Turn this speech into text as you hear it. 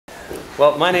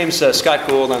Well, my name's Scott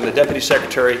Gould. I'm the Deputy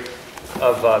Secretary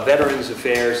of Veterans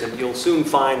Affairs, and you'll soon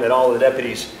find that all the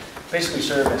deputies basically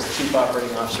serve as the Chief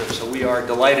Operating Officer. So we are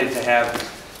delighted to have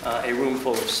a room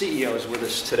full of CEOs with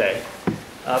us today.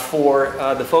 For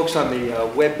the folks on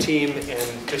the web team,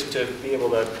 and just to be able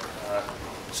to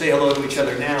say hello to each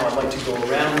other now, I'd like to go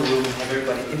around the room and have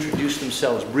everybody introduce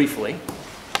themselves briefly.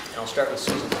 And I'll start with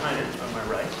Susan Tynan on my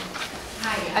right.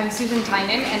 Hi, I'm Susan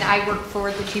Tynan, and I work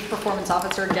for the Chief Performance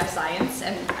Officer, Jeff Science,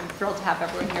 and I'm thrilled to have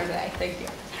everyone here today. Thank you.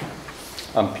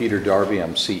 I'm Peter Darby.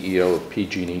 I'm CEO of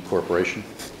PG&E Corporation.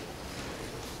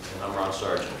 And I'm Ron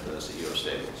Sargent, the CEO of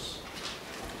Stables.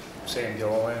 Sam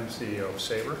Gilliland, CEO of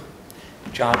Sabre.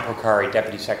 John Procari,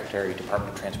 Deputy Secretary,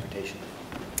 Department of Transportation.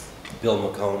 Bill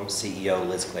McComb, CEO,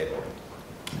 Liz Claiborne.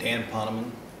 Dan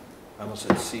Poneman, I almost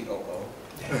said COO,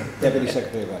 Deputy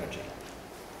Secretary of Energy.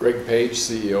 Greg Page,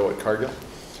 CEO at Cargill.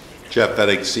 Jeff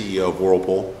Fettig, CEO of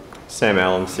Whirlpool. Sam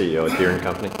Allen, CEO at Deere &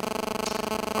 Company.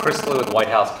 Chris Liu with White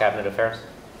House Cabinet Affairs.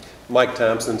 Mike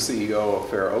Thompson, CEO of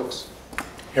Fair Oaks.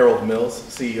 Harold Mills,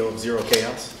 CEO of Zero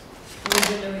Chaos.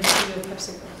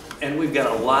 And we've got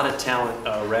a lot of talent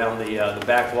around the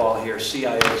back wall here,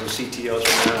 CIOs and CTOs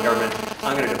from around government.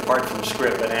 I'm going to depart from the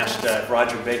script and ask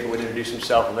Roger Baker would introduce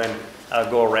himself and then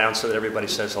go around so that everybody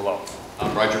says hello.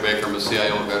 I'm Roger Baker. I'm a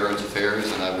CIO of Veterans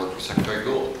Affairs, and I work for Secretary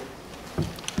Gould.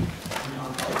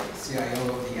 I'm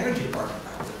CIO of the Energy Department.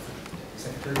 I work for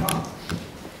Secretary Gould.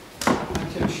 I'm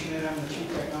Tim Schmidt. I'm the Chief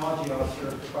Technology Officer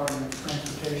of the Department of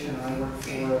Transportation, and I work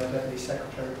for Deputy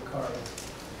Secretary Procari.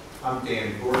 I'm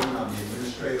Dan Gordon. I'm the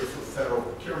Administrator for Federal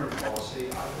Procurement Policy.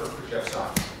 I work for Jeff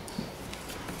Science.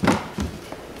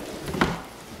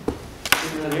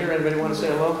 Anyone here? Anybody want to say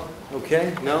hello?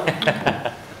 Okay, no?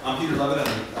 I'm Peter Levitt.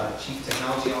 I'm the Chief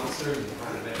Technology Officer in the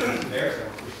Department of Veterans Affairs. I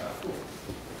work for Scott Gould.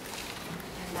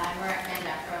 And I'm Amanda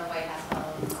Afro, White House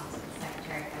Fellow,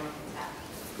 Secretary for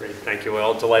Staff. Great, thank you.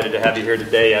 Well, delighted to have you here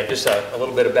today. Just a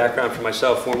little bit of background for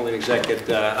myself. Formerly an exec at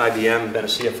IBM, been a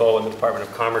CFO in the Department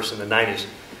of Commerce in the 90s.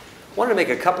 Wanted to make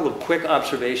a couple of quick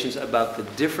observations about the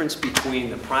difference between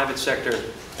the private sector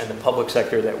and the public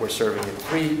sector that we're serving. And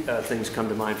three things come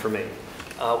to mind for me.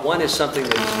 One is something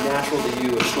that is natural to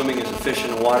you as swimming as a fish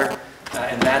in the water,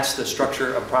 and that's the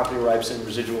structure of property rights and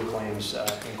residual claims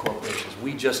in corporations.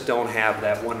 We just don't have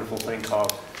that wonderful thing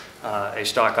called a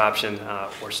stock option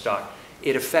or stock.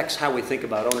 It affects how we think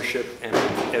about ownership, and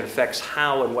it affects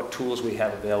how and what tools we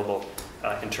have available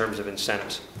in terms of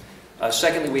incentives.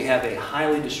 Secondly, we have a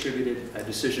highly distributed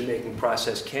decision-making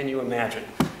process. Can you imagine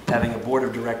having a board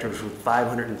of directors with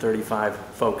 535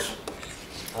 folks?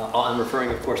 I'm referring,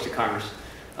 of course, to Congress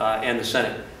and the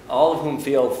Senate, all of whom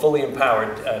feel fully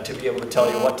empowered to be able to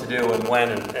tell you what to do and when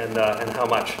and how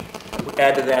much.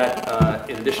 Add to that,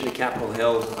 in addition to Capitol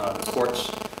Hill, the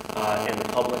courts and the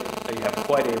public, you have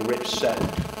quite a rich set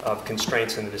of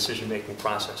constraints in the decision-making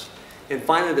process. And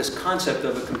finally, this concept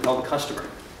of a compelled customer.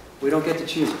 We don't get to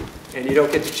choose it. And you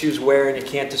don't get to choose where, and you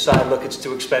can't decide, look, it's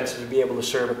too expensive to be able to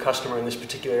serve a customer in this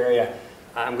particular area.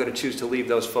 I'm going to choose to leave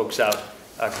those folks out.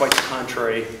 Quite the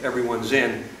contrary, everyone's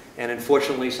in. And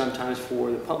unfortunately, sometimes for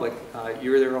the public,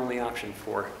 you're their only option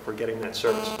for getting that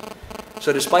service.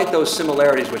 So despite those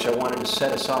similarities, which I wanted to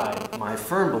set aside, my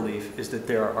firm belief is that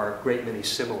there are a great many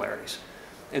similarities.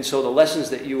 And so the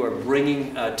lessons that you are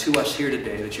bringing to us here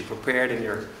today, that you prepared in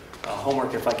your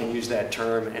homework, if I can use that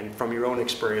term, and from your own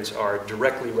experience, are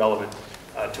directly relevant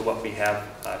to what we have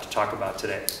to talk about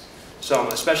today. So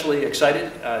I'm especially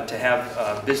excited to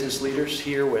have business leaders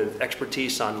here with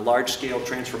expertise on large-scale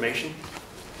transformation.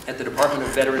 At the Department of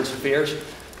Veterans Affairs,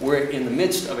 we're in the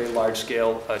midst of a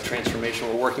large-scale transformation.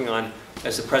 We're working on,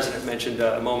 as the President mentioned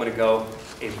a moment ago,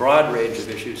 a broad range of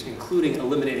issues, including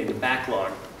eliminating the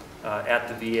backlog at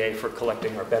the VA for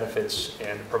collecting our benefits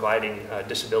and providing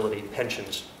disability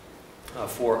pensions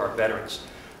for our veterans.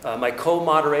 My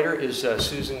co-moderator is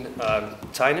Susan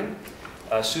Tynan.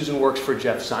 Susan works for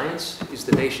Jeff Science. He's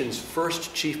the nation's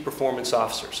first Chief Performance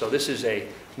Officer. So this is a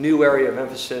new area of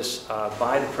emphasis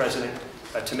by the President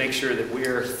to make sure that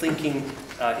we're thinking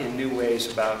in new ways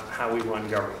about how we run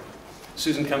government.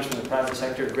 Susan comes from the private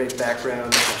sector, a great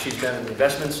background. She's been on the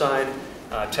investment side,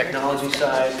 technology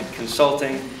side,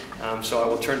 consulting, so I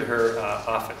will turn to her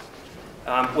often.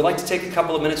 We'd like to take a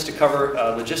couple of minutes to cover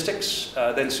logistics.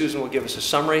 Then Susan will give us a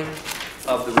summary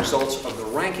of the results of the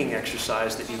ranking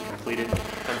exercise that you completed.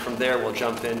 And from there, we'll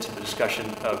jump into the discussion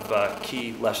of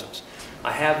key lessons.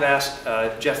 I have asked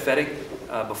Jeff Fettig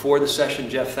before the session,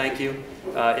 Jeff, thank you,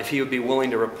 if he would be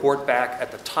willing to report back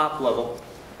at the top level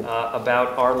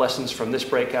about our lessons from this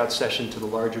breakout session to the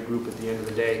larger group at the end of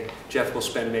the day. Jeff will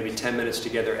spend maybe 10 minutes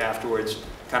together afterwards,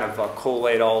 kind of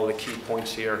collate all of the key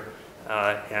points here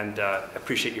and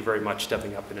appreciate you very much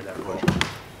stepping up into that role.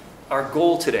 Our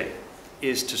goal today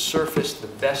is to surface the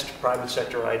best private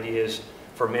sector ideas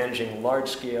for managing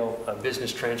large-scale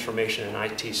business transformation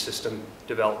and IT system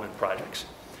development projects.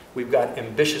 We've got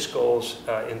ambitious goals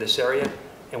in this area,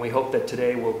 and we hope that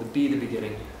today will be the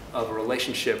beginning of a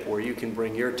relationship where you can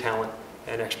bring your talent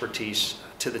and expertise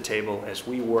to the table as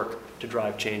we work to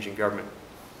drive change in government.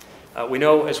 We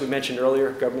know, as we mentioned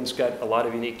earlier, government's got a lot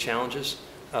of unique challenges,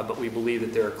 but we believe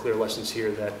that there are clear lessons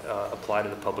here that apply to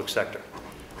the public sector.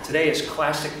 Today is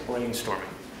classic brainstorming.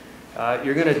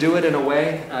 You're going to do it in a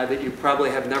way that you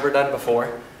probably have never done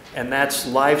before, and that's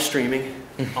live streaming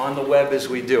on the web as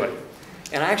we do it.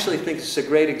 And I actually think it's a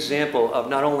great example of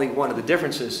not only one of the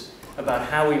differences about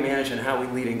how we manage and how we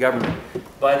lead in government,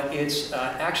 but it's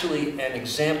actually an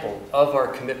example of our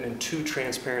commitment to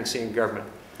transparency in government.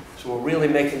 So we're really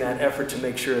making that effort to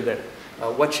make sure that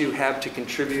what you have to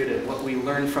contribute and what we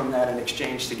learn from that and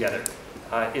exchange together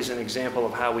is an example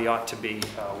of how we ought to be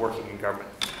working in government.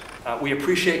 We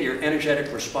appreciate your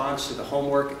energetic response to the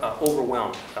homework.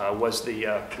 Overwhelmed was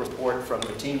the report from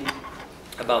the team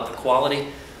about the quality,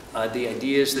 the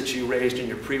ideas that you raised in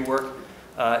your pre-work.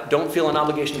 Don't feel an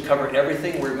obligation to cover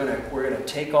everything. We're gonna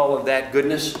take all of that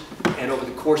goodness and over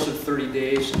the course of 30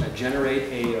 days generate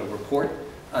a report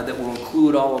that will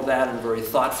include all of that and very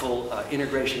thoughtful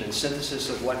integration and synthesis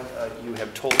of what you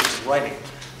have told us in writing.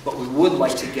 But we would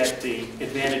like to get the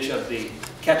advantage of the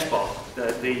catchball,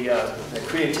 the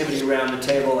creativity around the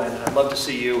table, and I'd love to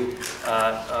see you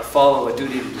follow a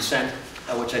duty of dissent,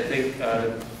 which I think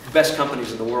the best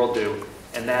companies in the world do,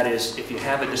 and that is if you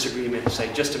have a disagreement,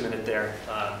 say just a minute there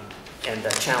and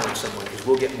challenge someone, because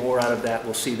we'll get more out of that,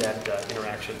 we'll see that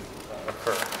interaction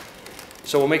occur.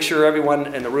 So we'll make sure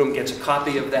everyone in the room gets a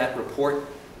copy of that report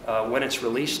when it's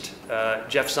released.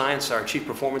 Jeff Zients, our Chief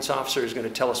Performance Officer, is going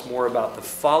to tell us more about the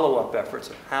follow-up efforts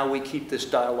of how we keep this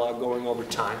dialogue going over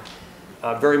time.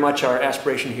 Very much our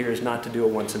aspiration here is not to do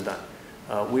it once and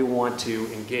done. We want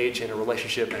to engage in a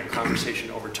relationship and a conversation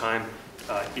over time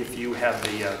if you have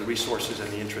the resources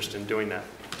and the interest in doing that.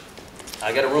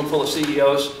 I got a room full of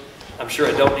CEOs. I'm sure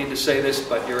I don't need to say this,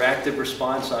 but your active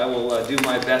response, I will do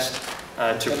my best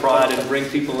to prod and bring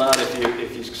people out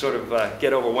if you sort of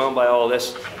get overwhelmed by all of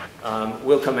this.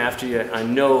 We'll come after you. I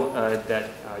know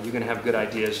that you're going to have good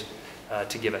ideas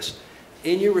to give us.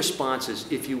 In your responses,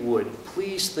 if you would,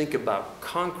 please think about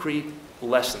concrete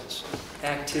lessons,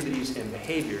 activities, and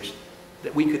behaviors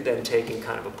that we could then take and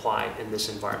kind of apply in this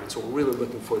environment. So we're really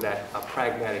looking for that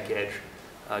pragmatic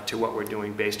edge to what we're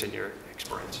doing based on your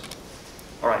experience.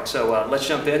 All right, so let's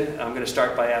jump in. I'm going to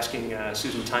start by asking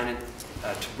Susan Tynan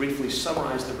to briefly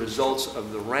summarize the results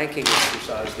of the ranking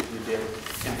exercise that you did.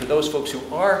 And for those folks who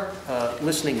are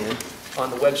listening in on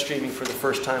the web streaming for the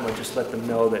first time, I'll just let them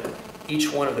know that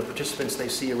each one of the participants they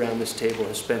see around this table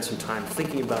has spent some time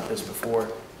thinking about this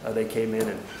before they came in,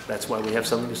 and that's why we have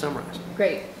something to summarize.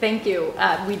 Great, thank you.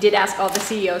 We did ask all the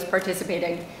CEOs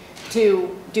participating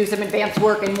to do some advanced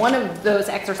work, and one of those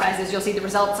exercises, you'll see the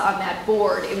results on that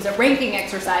board. It was a ranking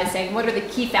exercise saying what are the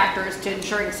key factors to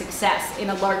ensuring success in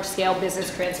a large-scale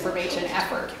business transformation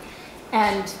effort.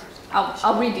 And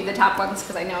I'll read you the top ones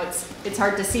because I know it's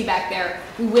hard to see back there.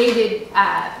 We weighted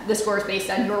the scores based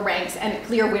on your ranks, and a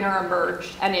clear winner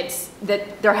emerged, and it's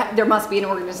that there must be an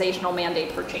organizational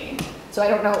mandate for change. So I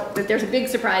don't know that there's a big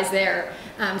surprise there.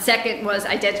 Second was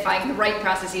identifying the right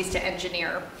processes to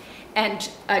engineer. And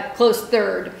a close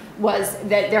third was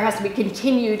that there has to be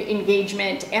continued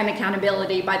engagement and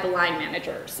accountability by the line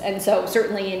managers. And so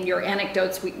certainly in your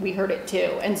anecdotes, we heard it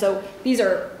too. And so these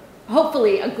are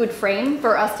hopefully a good frame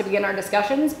for us to begin our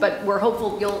discussions, but we're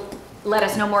hopeful you'll let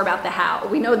us know more about the how.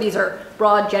 We know these are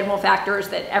broad general factors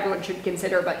that everyone should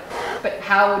consider, but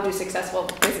how do successful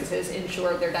businesses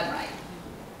ensure they're done right?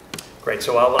 Great,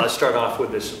 so I'll start off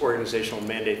with this organizational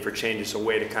mandate for change as a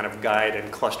way to kind of guide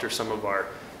and cluster some of our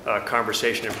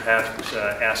conversation, and perhaps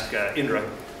ask Indra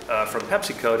from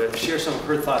PepsiCo to share some of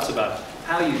her thoughts about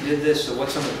how you did this, so what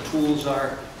some of the tools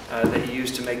are that you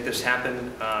used to make this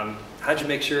happen. How'd you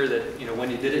make sure that when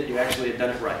you did it, you actually had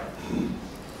done it right?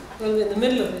 Well, we're in the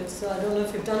middle of it, so I don't know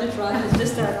if we've done it right. It's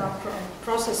just that our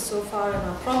process so far and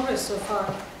our progress so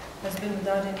far has been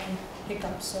without any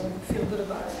hiccups, so we feel good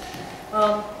about it.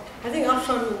 I think up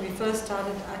front when we first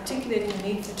started articulating the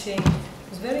need for change, it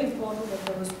was very important that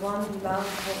there was one loud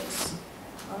voice,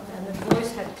 and the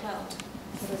voice had clout.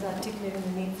 It was articulating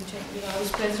the need for change. I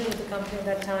was president of the company at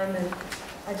that time, and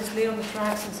I just lay on the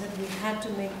tracks and said we had to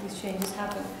make these changes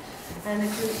happen. And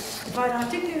if I'd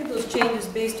articulated those changes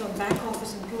based on back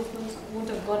office improvements, I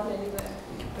wouldn't have gotten anywhere.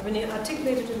 But when you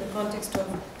articulate it in the context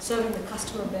of serving the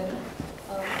customer better,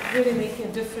 really making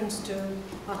a difference to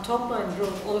our top line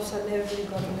growth. All of a sudden, everybody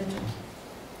got a vision.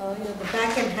 The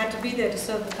back end had to be there to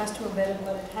serve the customer better,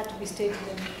 but it had to be stated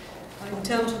in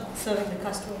terms of serving the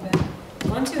customer better.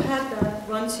 Once you had that,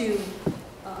 once you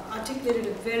articulated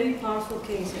a very powerful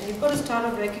case, and you've got to start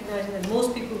out recognizing that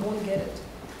most people won't get it,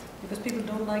 because people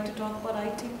don't like to talk about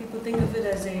IT. People think of it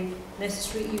as a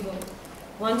necessary evil.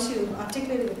 Once you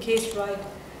articulated the case right,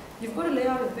 you've got to lay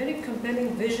out a very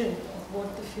compelling vision of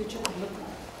what the future could look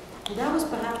like. And that was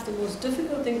perhaps the most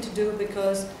difficult thing to do,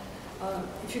 because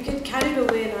if you get carried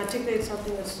away and articulate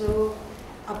something that's so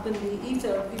up in the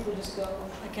ether, people just go,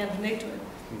 I can't relate to it.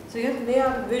 So you have to lay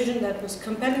out a vision that was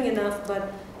compelling enough,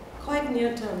 but quite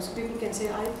near term, so people can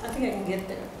say, I think I can get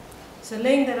there. So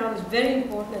laying that out is very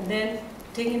important, and then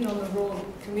taking it on the road,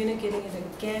 communicating it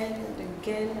again and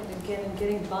again and again, and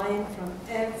getting buy-in from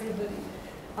everybody.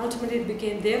 Ultimately, it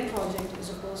became their project as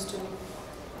opposed to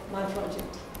my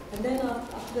project. And then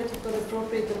after that, you've got to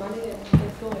appropriate the money and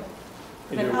get going.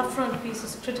 And that upfront piece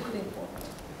is critically important.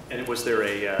 And was there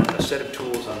a set of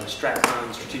tools on the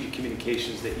Stratcon strategic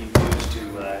communications that you used to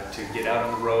get out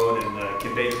on the road and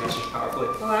convey the message powerfully?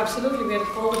 Oh, absolutely. We had to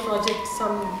call the project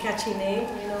some catchy name.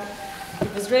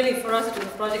 It was really, for us, it was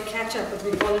Project Catch Up, but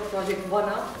we called it Project One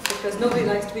Up, because nobody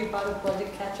likes to be part of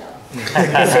Project Catch Up. We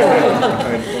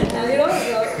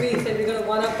said we're going to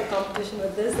one up the competition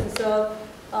with this, and so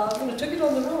took it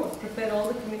on the road, prepared all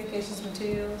the communications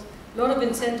materials, a lot of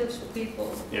incentives for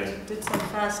people. Yes. Did some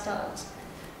fast starts.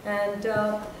 And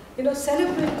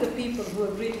celebrated the people who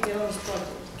agreed to get on this project,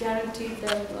 guaranteed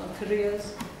them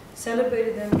careers,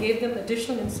 celebrated them, gave them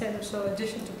additional incentives, so in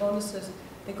addition to bonuses,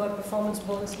 they got performance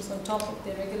bonuses on top of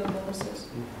their regular bonuses.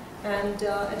 And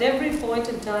at every point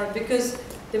in time, because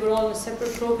they were all in a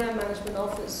separate program management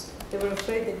office, they were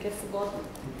afraid they'd get forgotten.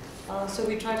 So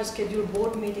we tried to schedule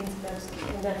board meetings in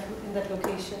that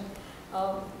location.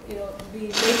 We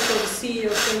made sure the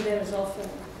CEO came there as often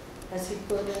as he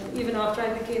could. And even after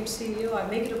I became CEO, I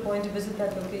make it a point to visit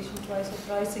that location twice or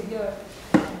thrice a year,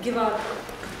 give out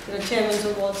chairman's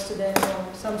awards to them or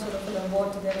some sort of an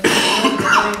award to them. It's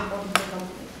very important to the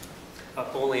company.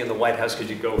 Only in the White House could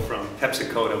you go from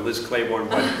PepsiCo to Liz Claiborne,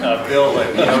 but Bill,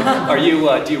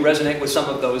 do you resonate with some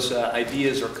of those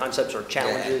ideas or concepts or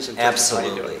challenges? Yeah,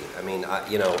 absolutely. I mean,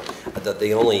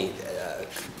 the only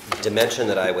dimension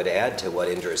that I would add to what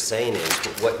Indra is saying is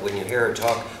when you hear her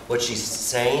talk, what she's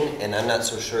saying, and I'm not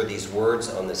so sure these words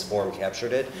on this form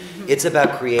captured it, it's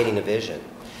about creating a vision.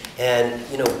 And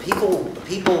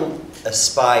people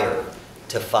aspire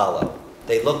to follow.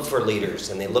 They look for leaders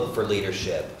and they look for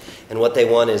leadership. And what they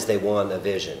want is they want a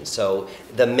vision. So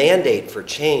the mandate for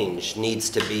change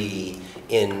needs to be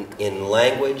in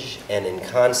language and in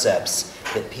concepts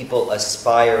that people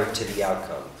aspire to the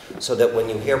outcome. So that when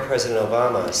you hear President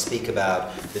Obama speak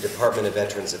about the Department of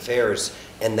Veterans Affairs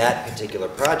and that particular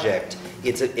project,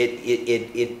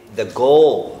 the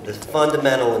goal, the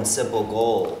fundamental and simple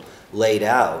goal laid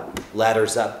out,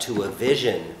 ladders up to a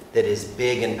vision that is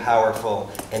big and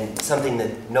powerful and something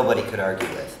that nobody could argue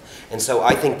with. And so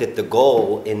I think that the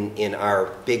goal in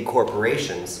our big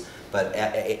corporations, but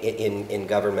in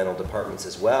governmental departments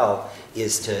as well,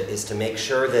 is to make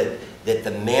sure that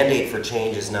the mandate for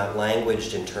change is not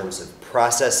languaged in terms of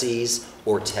processes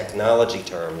or technology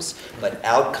terms, but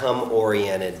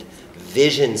outcome-oriented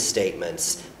vision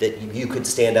statements that you could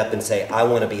stand up and say, I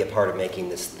want to be a part of making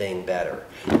this thing better.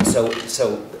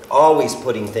 So always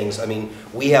putting things, I mean,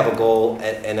 we have a goal,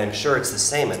 and I'm sure it's the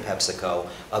same at PepsiCo,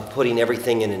 of putting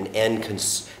everything in an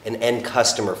end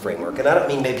customer framework. And I don't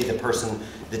mean maybe the person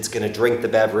that's going to drink the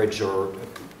beverage or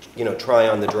try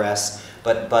on the dress,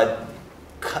 but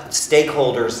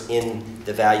stakeholders in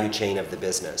the value chain of the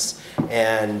business.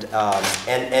 And to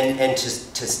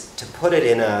put it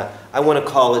in I want to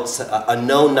call it a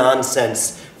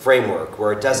no-nonsense framework,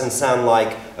 where it doesn't sound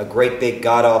like a great big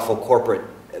god-awful corporate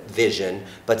vision,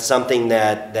 but something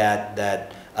that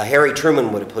a Harry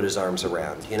Truman would have put his arms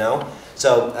around,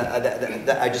 So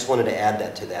I just wanted to add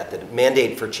that to that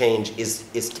mandate for change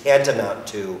is tantamount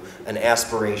to an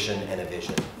aspiration and a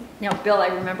vision. Now, Bill, I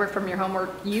remember from your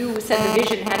homework, you said the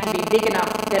vision had to be big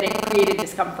enough that it created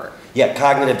discomfort. Yeah,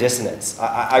 cognitive dissonance.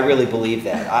 I really believe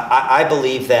that. I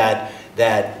believe that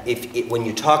when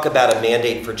you talk about a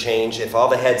mandate for change, if all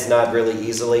the heads nod really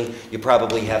easily, you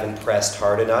probably haven't pressed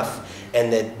hard enough.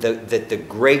 And that the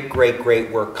great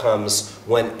work comes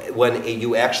when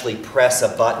you actually press a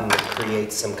button that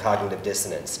creates some cognitive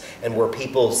dissonance, and where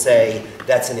people say,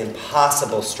 that's an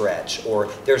impossible stretch, or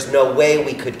there's no way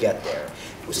we could get there.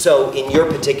 So in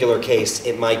your particular case,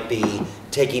 it might be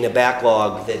taking a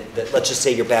backlog that let's just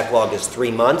say your backlog is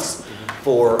 3 months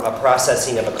for a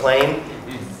processing of a claim.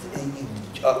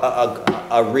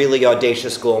 a really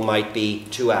audacious goal might be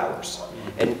 2 hours.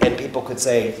 And people could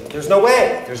say, there's no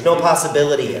way, there's no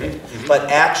possibility in it.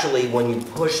 But actually, when you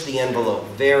push the envelope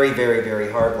very, very,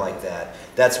 very hard like that,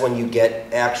 that's when you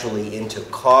get actually into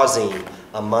causing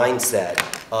a mindset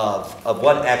of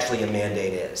what actually a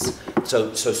mandate is.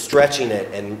 So stretching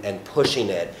it and pushing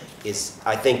it is,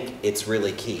 I think it's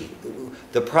really key.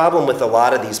 The problem with a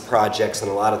lot of these projects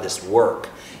and a lot of this work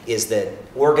is that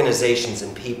organizations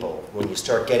and people, when you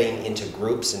start getting into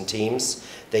groups and teams,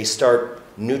 they start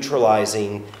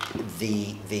neutralizing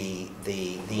the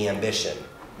ambition.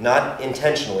 Not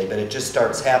intentionally, but it just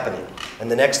starts happening. And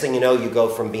the next thing you know, you go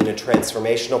from being a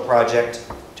transformational project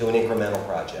to an incremental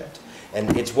project.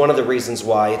 And it's one of the reasons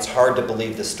why it's hard to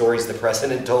believe the stories the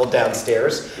president told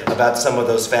downstairs about some of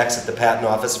those facts at the Patent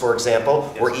Office, for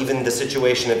example, or even the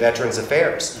situation at Veterans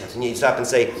Affairs. And you stop and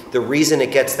say, the reason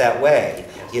it gets that way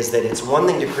is that it's one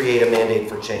thing to create a mandate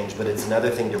for change, but it's another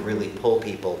thing to really pull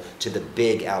people to the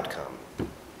big outcome.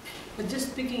 But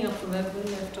just picking up from where we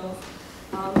left off,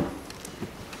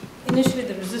 initially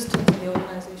the resistance in the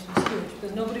organization is huge,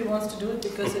 because nobody wants to do it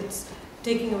because it's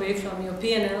taking away from your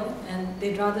P&L, and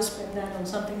they'd rather spend that on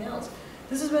something else.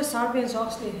 This is where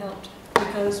Sarbanes-Oxley helped,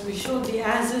 because we showed the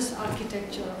as-is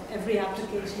architecture of every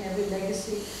application, every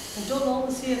legacy, and told all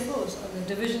the CFOs, or the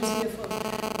division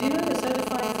CFOs, do you know the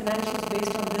certified financials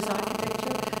based on this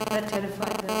architecture? That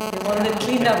terrified them. They wanted it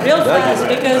cleaned up real fast,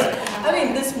 because, I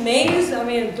mean, this maze, I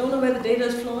mean, don't know where the data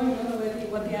is flowing, don't know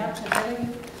what the apps are telling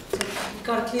you. You've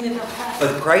got to clean it up fast.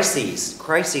 But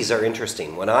crises are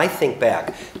interesting. When I think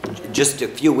back, just a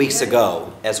few weeks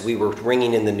ago, as we were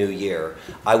ringing in the new year,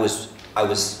 I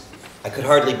could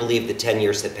hardly believe the 10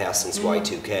 years that passed since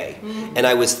Y2K. And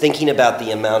I was thinking about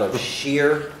the amount of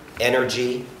sheer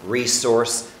energy,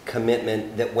 resource,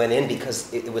 commitment that went in,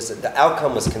 because the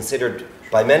outcome was considered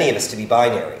by many of us to be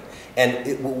binary.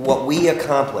 And what we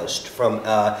accomplished from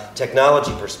a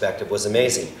technology perspective was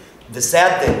amazing. The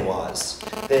sad thing was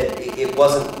that it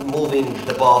wasn't moving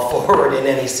the ball forward in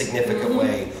any significant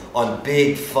way on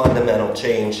big fundamental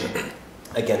change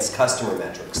against customer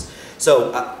metrics.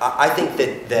 So I think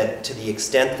that to the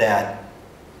extent that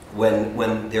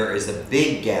when there is a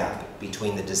big gap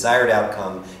between the desired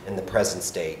outcome and the present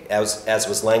state, as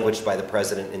was languaged by the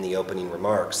president in the opening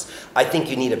remarks, I think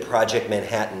you need a Project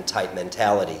Manhattan type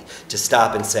mentality to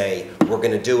stop and say, we're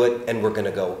going to do it and we're going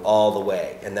to go all the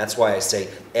way. And that's why I say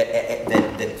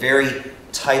that very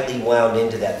tightly wound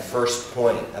into that first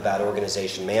point about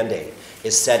organization mandate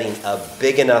is setting a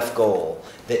big enough goal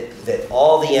that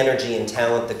all the energy and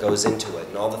talent that goes into it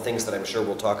and all the things that I'm sure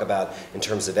we'll talk about in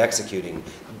terms of executing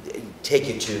take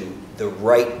you to the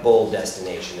right bold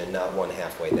destination and not one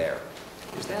halfway there.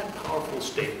 Is that a powerful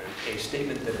statement, a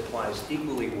statement that applies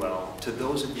equally well to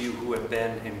those of you who have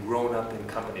been and grown up in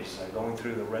companies? Going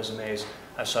through the resumes,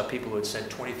 I saw people who had spent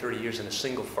 20, 30 years in a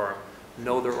single firm,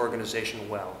 know their organization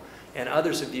well. And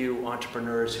others of you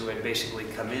entrepreneurs who had basically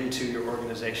come into your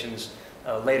organizations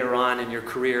later on in your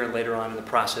career and later on in the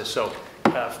process. So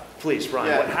please,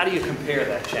 Ryan, how do you compare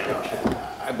that challenge?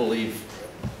 I believe,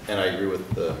 and I agree with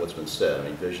what's been said. I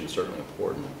mean, vision is certainly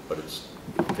important, but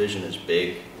vision is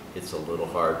big. It's a little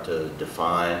hard to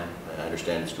define. I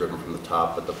understand it's driven from the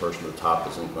top, but the person at the top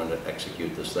isn't going to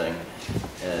execute this thing.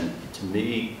 And to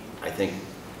me, I think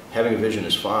having a vision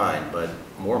is fine, but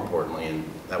more importantly, and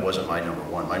that wasn't my number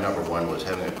one. My number one was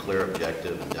having a clear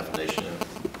objective and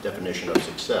definition of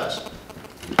success.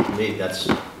 To me, that's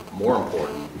more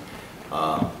important,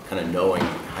 kind of knowing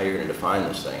how you're going to define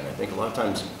this thing. And I think a lot of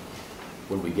times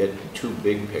when we get too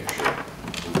big picture,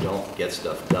 we don't get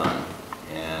stuff done.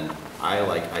 And I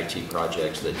like IT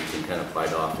projects that you can kind of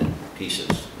bite off in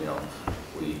pieces. You know,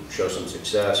 we show some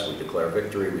success, we declare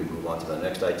victory, we move on to the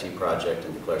next IT project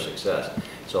and declare success.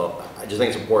 So I just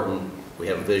think it's important we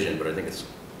have a vision, but I think it's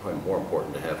probably more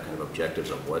important to have kind of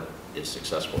objectives of what is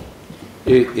successful.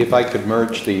 If I could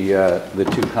merge the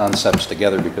two concepts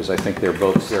together, because I think they're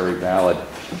both very valid.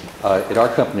 At our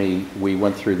company, we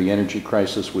went through the energy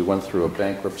crisis, we went through a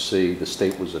bankruptcy, the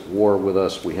state was at war with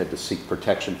us, we had to seek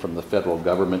protection from the federal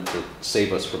government to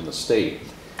save us from the state.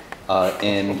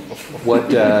 And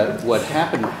what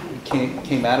happened,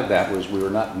 came out of that was we were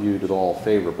not viewed at all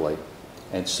favorably.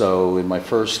 And so in my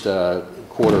first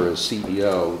quarter as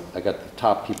CEO, I got the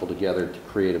top people together to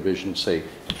create a vision and say,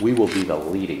 we will be the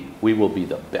leading, we will be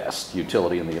the best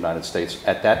utility in the United States.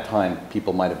 At that time,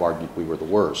 people might have argued we were the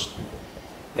worst.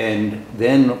 And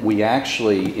then we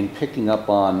actually, in picking up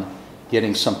on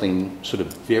getting something sort of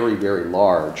very, very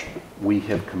large, we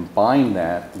have combined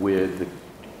that with the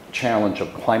challenge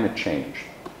of climate change.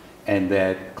 and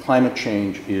that climate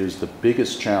change is the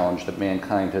biggest challenge that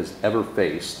mankind has ever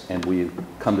faced, and we've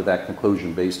come to that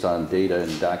conclusion based on data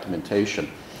and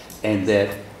documentation, and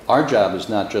that our job is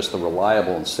not just the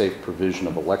reliable and safe provision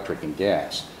of electric and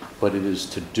gas, but it is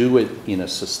to do it in a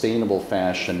sustainable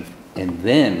fashion and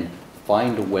then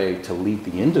find a way to lead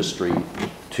the industry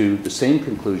to the same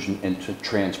conclusion and to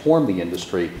transform the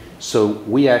industry so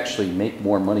we actually make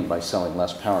more money by selling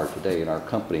less power today in our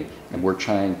company, and we're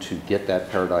trying to get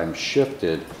that paradigm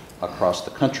shifted across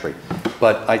the country.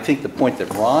 But I think the point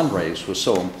that Ron raised was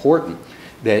so important,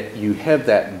 that you have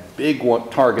that big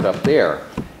target up there,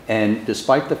 and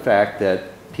despite the fact that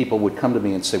people would come to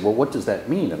me and say, well, what does that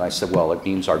mean? And I said, well, it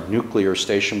means our nuclear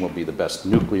station will be the best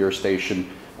nuclear station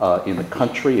in the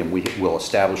country, and we will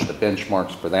establish the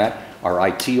benchmarks for that. Our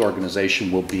IT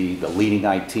organization will be the leading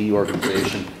IT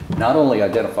organization, not only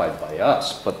identified by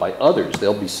us, but by others.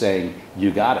 They'll be saying,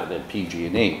 you got it at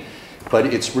PG&E. But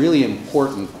it's really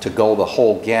important to go the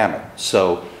whole gamut.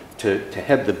 So to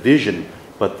have the vision,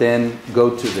 but then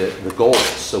go to the goals.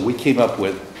 So we came up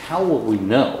with, how will we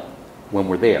know when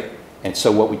we're there? And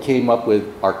so what we came up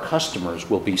with, our customers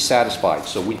will be satisfied.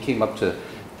 So we came up to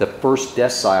the first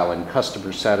decile in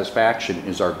customer satisfaction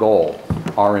is our goal.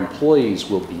 Our employees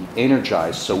will be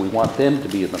energized, so we want them to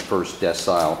be in the first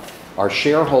decile. Our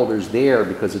shareholders there,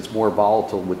 because it's more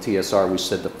volatile with TSR, we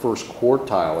said the first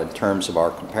quartile in terms of our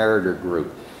comparator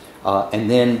group. And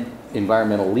then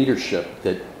environmental leadership,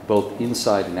 that both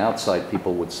inside and outside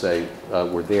people would say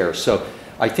we're there. So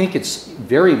I think it's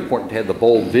very important to have the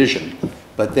bold vision,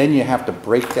 but then you have to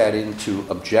break that into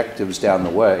objectives down the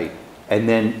way. And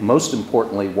then most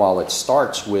importantly, while it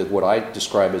starts with what I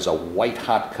describe as a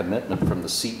white-hot commitment from the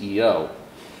CEO,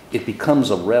 it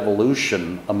becomes a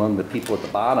revolution among the people at the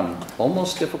bottom,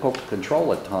 almost difficult to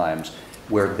control at times,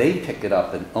 where they pick it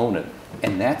up and own it.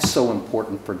 And that's so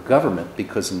important for government,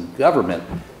 because in government,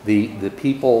 the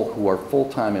people who are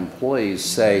full-time employees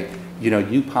say, you know,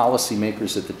 you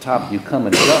policymakers at the top, you come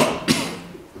and go,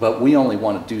 but we only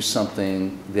want to do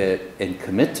something that, and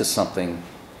commit to something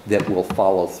that will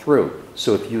follow through.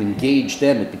 So if you engage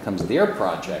them, it becomes their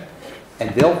project,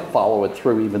 and they'll follow it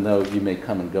through even though you may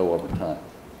come and go over time.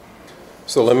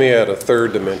 So let me add a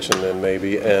third dimension then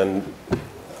maybe, and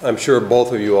I'm sure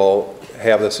both of you all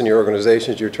have this in your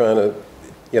organizations. You're trying to,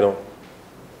 you know,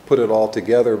 put it all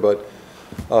together, but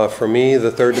for me, the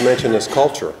third dimension is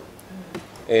culture.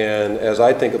 And as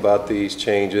I think about these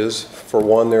changes, for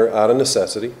one, they're out of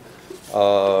necessity.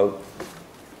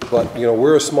 But, you know,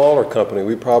 we're a smaller company.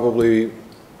 We probably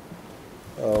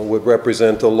would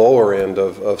represent the lower end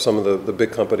of some of the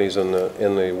big companies in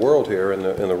the world here, in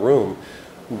the room.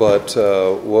 But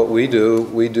what we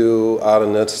do out of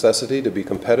necessity, to be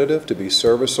competitive, to be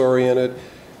service-oriented.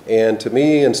 And to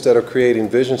me, instead of creating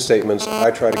vision statements,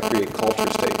 I try to create culture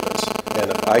statements.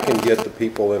 And if I can get the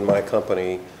people in my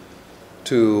company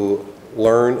to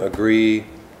learn, agree,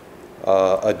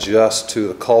 adjust to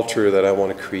the culture that I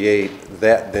want to create,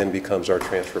 that then becomes our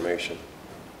transformation.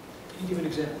 Can you give an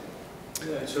example?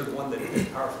 Sort of one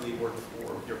that powerfully worked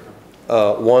for your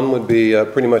company. One would be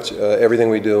pretty much everything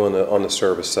we do on the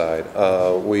service side.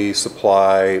 We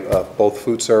supply both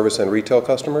food service and retail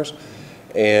customers,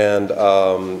 and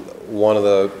one of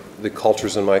the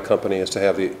cultures in my company is to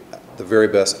have the very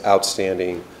best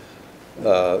outstanding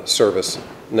service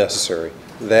necessary.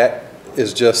 That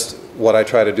is just what I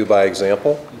try to do by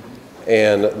example,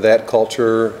 and that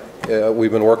culture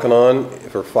we've been working on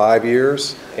for 5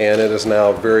 years, and it is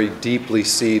now very deeply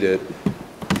seated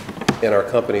in our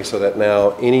company, so that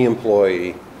now any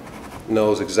employee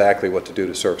knows exactly what to do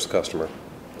to service the customer,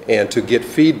 and to get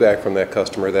feedback from that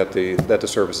customer that the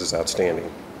service is outstanding.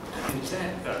 Is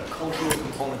that cultural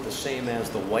component the same as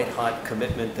the white-hot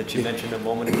commitment that you mentioned a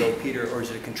moment ago, Peter, or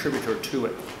is it a contributor to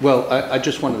it? Well, I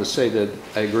just wanted to say that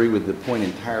I agree with the point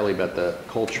entirely about the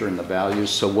culture and the values.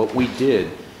 So what we did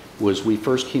was we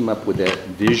first came up with that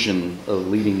vision of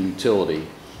leading utility,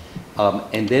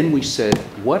 and then we said,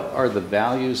 what are the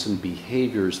values and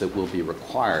behaviors that will be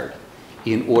required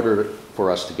in order for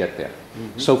us to get there?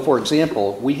 Mm-hmm. So for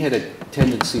example, we had a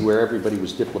tendency where everybody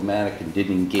was diplomatic and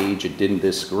didn't engage and didn't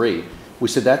disagree. We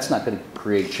said that's not going to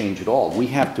create change at all. We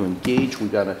have to engage.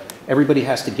 Everybody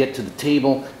has to get to the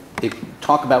table, they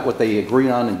talk about what they agree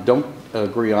on and don't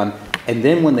agree on, and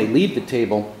then when they leave the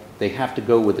table, they have to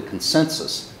go with a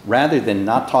consensus. Rather than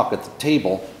not talk at the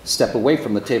table, step away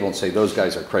from the table and say, those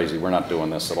guys are crazy, we're not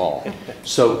doing this at all.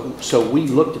 So we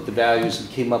looked at the values and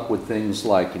came up with things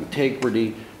like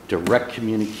integrity, direct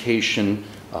communication,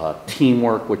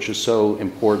 teamwork, which is so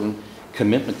important,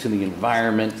 commitment to the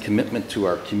environment, commitment to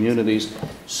our communities.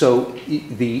 So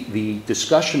the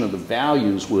discussion of the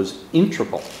values was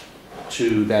integral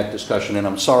to that discussion, and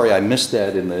I'm sorry I missed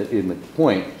that in the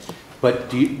point, but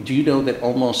do you know that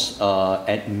almost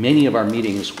at many of our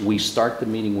meetings, we start the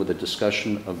meeting with a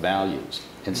discussion of values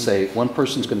and say one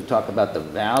person's going to talk about the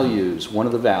values, one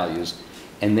of the values,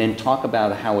 and then talk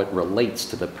about how it relates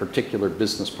to the particular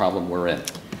business problem we're in.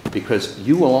 Because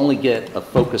you will only get a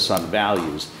focus on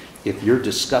values if you're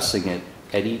discussing it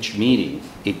at each meeting.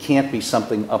 It can't be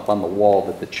something up on the wall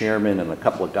that the chairman and a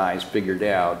couple of guys figured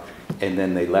out and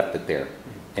then they left it there.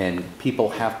 And people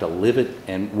have to live it,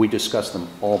 and we discuss them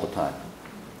all the time.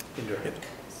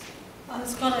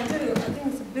 Scott, I think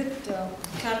it's a bit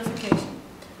clarification.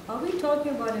 Are we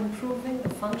talking about improving the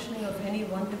functioning of any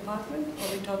one department, or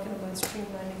are we talking about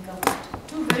streamlining government?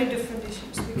 Two very different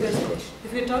issues, because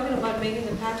if we're talking about making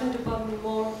the patent department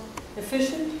more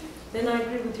efficient, then I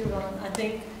agree with you, Ron. I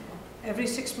think every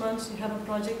 6 months you have a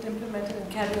project implemented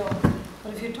and carry on.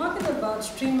 But if you're talking about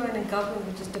streamlining government,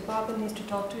 which is department needs to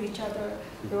talk to each other,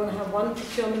 we want to have one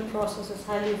procurement process that's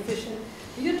highly efficient,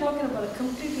 you're talking about a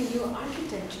completely new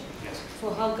architecture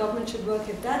for how government should work.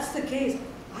 If that's the case,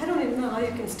 I don't even know how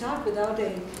you can start without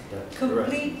a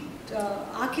complete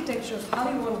architecture of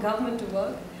how you want government to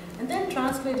work, and then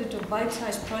translate it to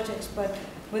bite-sized projects, but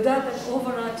without an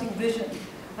overarching vision.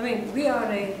 I mean, we are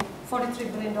a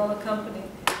 $43 billion company.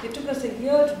 It took us a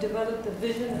year to develop the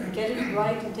vision and get it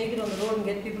right and take it on the road and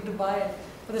get people to buy it.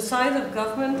 For the size of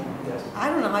government, I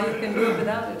don't know how you can do it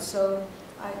without it. So,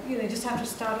 you just have to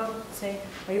start off saying,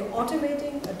 are you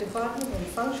automating a department and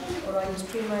function, or are you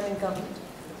streamlining government?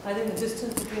 I think the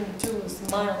distance between the two is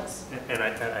miles. And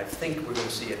I think we're going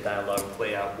to see a dialogue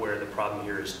play out where the problem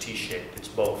here is T-shaped. It's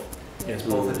both. Yeah. It's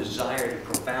both a desire to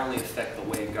profoundly affect the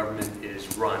way government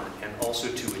is run, and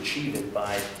also to achieve it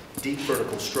by deep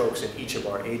vertical strokes in each of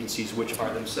our agencies, which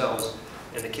are themselves,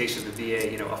 in the case of the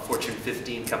VA, a Fortune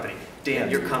 15 company.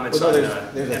 Dan, your comments on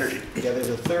energy. There's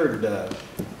a third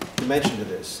dimension to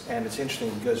this, and it's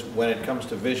interesting because when it comes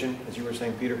to vision, as you were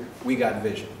saying, Peter, we got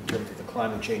vision in terms of the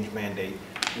climate change mandate.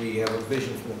 We have a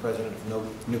vision from the President of no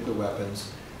nuclear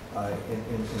weapons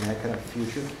in that kind of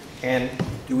future. And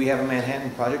do we have a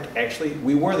Manhattan Project? Actually,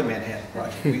 we were the Manhattan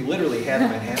Project. We literally had a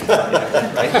Manhattan Project,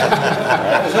 right?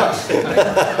 That was us.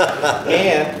 Right?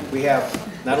 And we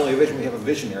have not only a vision, we have a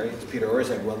visionary, as Peter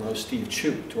Orszag well knows, Steve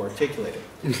Chu, to articulate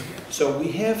it. So we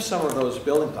have some of those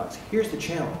building blocks. Here's the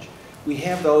challenge. We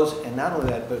have those, and not only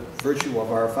that, but virtue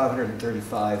of our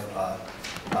 535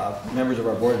 members of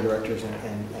our board of directors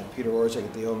and Peter Orszag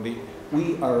at the OMB,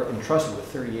 we are entrusted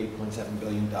with $38.7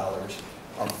 billion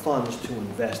of funds to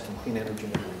invest in Clean Energy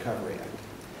and the Recovery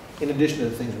Act, in addition to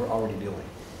the things we're already doing.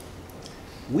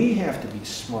 We have to be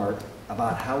smart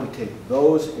about how we take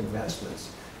those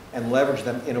investments and leverage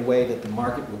them in a way that the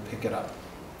market will pick it up.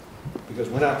 Because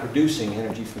we're not producing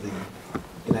energy for the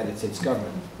United States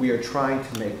government. We are trying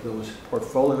to make those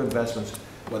portfolio investments,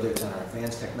 whether it's on our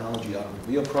advanced technology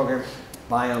automobile program,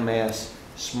 biomass,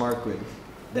 smart grid,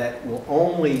 that will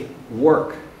only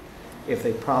work if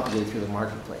they propagate through the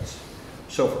marketplace.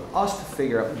 So for us to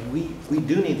figure out, we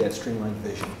do need that streamlined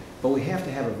vision, but we have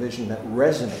to have a vision that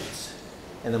resonates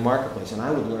in the marketplace. And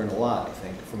I would learn a lot, I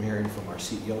think, from hearing from our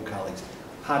CEO colleagues,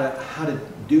 how to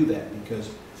do that, because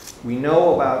we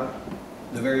know about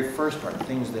the very first part,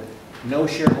 things that no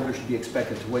shareholder should be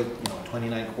expected to wait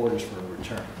 29 quarters for a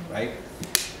return, right?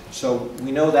 So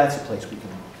we know that's a place we can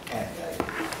add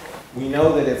value. We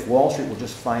know that if Wall Street will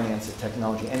just finance the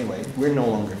technology anyway, we're no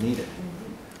longer needed.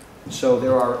 So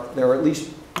there are at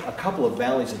least a couple of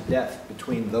valleys of death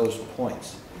between those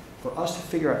points. For us to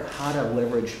figure out how to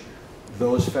leverage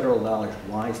those federal dollars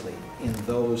wisely in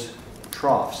those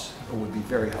troughs would be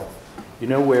very helpful. You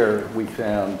know where we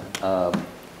found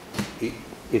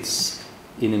it's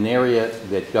in an area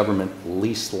that government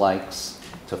least likes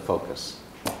to focus.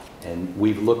 And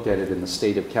we've looked at it in the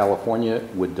state of California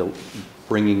with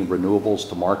bringing renewables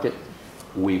to market.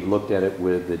 We've looked at it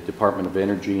with the Department of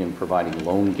Energy and providing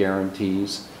loan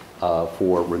guarantees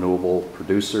for renewable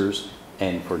producers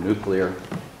and for nuclear.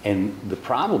 And the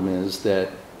problem is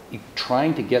that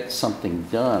trying to get something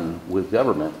done with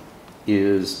government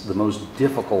is the most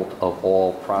difficult of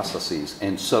all processes.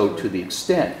 And so to the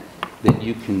extent that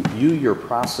you can view your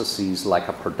processes like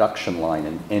a production line,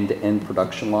 an end-to-end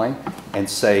production line, and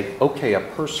say, okay, a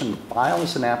person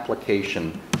files an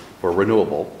application for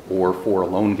renewable or for a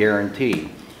loan guarantee.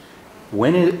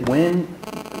 When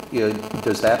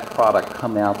does that product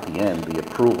come out the end, the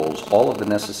approvals, all of the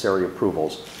necessary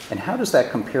approvals, and how does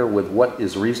that compare with what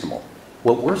is reasonable?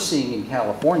 What we're seeing in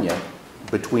California,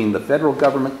 between the federal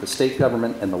government, the state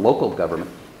government, and the local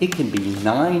government, it can be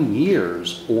 9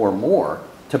 years or more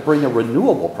to bring a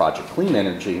renewable project, clean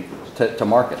energy, to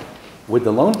market. With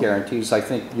the loan guarantees, I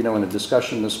think, in a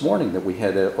discussion this morning that we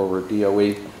had over at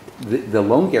DOE, the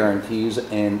loan guarantees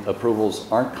and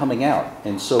approvals aren't coming out.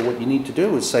 And so what you need to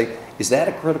do is say, is that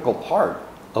a critical part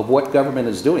of what government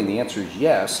is doing? The answer is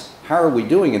yes. How are we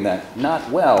doing in that? Not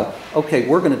well. Okay,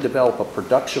 we're going to develop a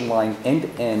production line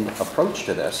end-to-end approach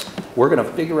to this. We're going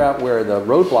to figure out where the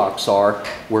roadblocks are.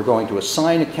 We're going to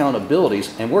assign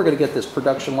accountabilities, and we're going to get this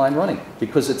production line running,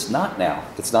 because it's not now.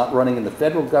 It's not running in the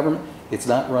federal government. It's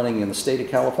not running in the state of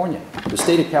California. The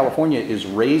state of California is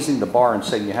raising the bar and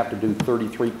saying you have to do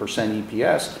 33%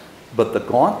 EPS, but the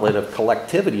gauntlet of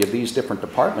collectivity of these different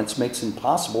departments makes it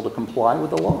impossible to comply with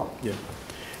the law. Yeah.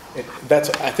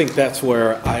 I think that's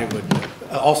where I would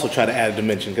also try to add a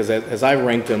dimension, because as I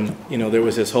ranked them, there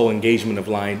was this whole engagement of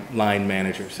line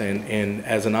managers, and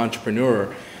as an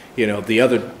entrepreneur, the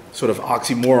other sort of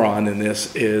oxymoron in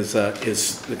this is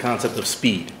the concept of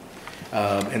speed.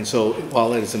 And so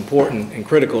while it is important and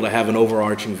critical to have an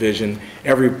overarching vision,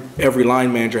 every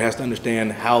line manager has to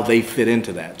understand how they fit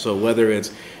into that. So whether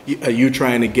it's you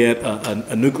trying to get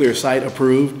a nuclear site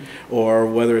approved, or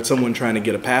whether it's someone trying to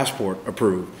get a passport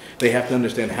approved, they have to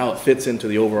understand how it fits into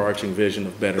the overarching vision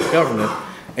of better government.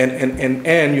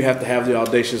 And you have to have the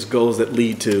audacious goals that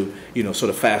lead to, sort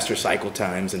of faster cycle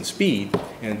times and speed.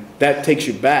 And that takes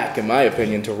you back, in my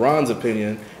opinion, to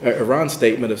Ron's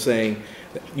statement of saying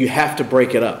you have to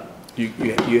break it up.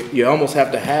 You almost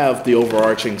have to have the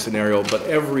overarching scenario, but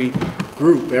every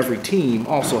group, every team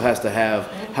also has to have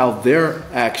how their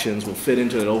actions will fit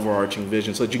into that overarching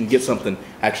vision, so that you can get something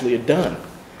actually done.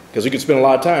 Because you can spend a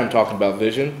lot of time talking about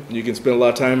vision. You can spend a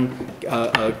lot of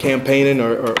time campaigning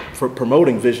or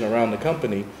promoting vision around the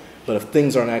company. But if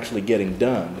things aren't actually getting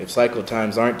done, if cycle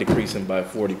times aren't decreasing by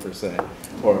 40%,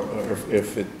 or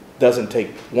if it doesn't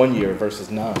take 1 year versus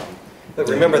 9. But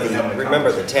remember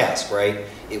the task, right?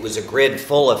 It was a grid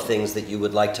full of things that you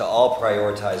would like to all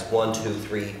prioritize 1, 2,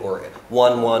 3, or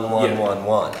 1, 1, 1, 1,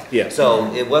 1. Yeah.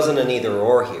 So it wasn't an either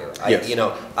or here. Yes.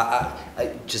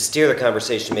 I to steer the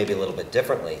conversation maybe a little bit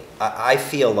differently, I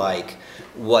feel like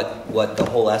what the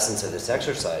whole essence of this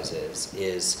exercise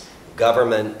is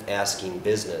government asking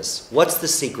business, what's the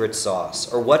secret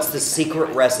sauce, or what's the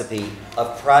secret recipe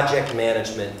of project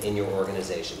management in your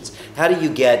organizations? How do you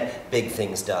get big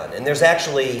things done? And there's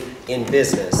actually, in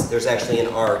business, there's actually an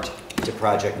art to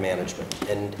project management.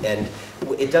 And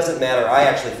it doesn't matter, I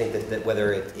actually think that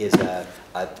whether it is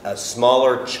a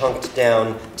smaller, chunked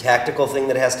down tactical thing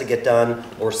that has to get done,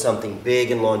 or something big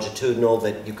and longitudinal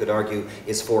that you could argue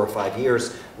is 4 or 5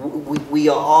 years, we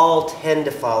all tend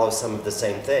to follow some of the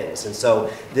same things. And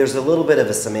so there's a little bit of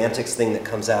a semantics thing that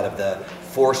comes out of the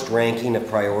forced ranking of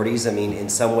priorities. I mean, in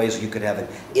some ways you could have an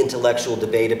intellectual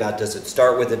debate about, does it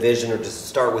start with a vision, or does it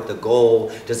start with a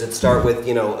goal? Does it start with,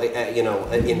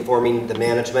 informing the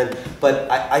management? But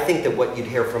I think that what you'd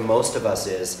hear from most of us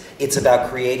is, it's about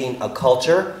creating a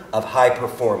culture of high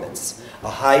performance,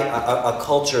 a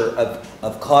culture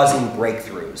of causing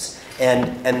breakthroughs.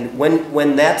 And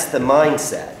when that's the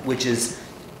mindset, which is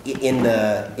in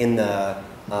the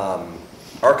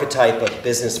archetype of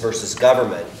business versus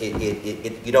government,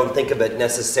 you don't think of it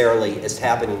necessarily as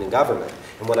happening in government.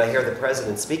 And when I hear the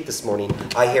president speak this morning,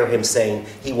 I hear him saying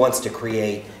he wants to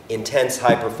create intense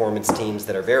high-performance teams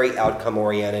that are very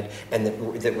outcome-oriented and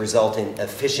that result in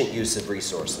efficient use of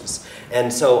resources.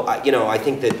 And so, I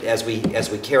think that as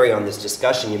we carry on this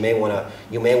discussion, you may want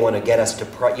to get us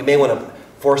to you may want to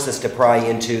force us to pry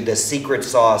into the secret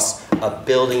sauce of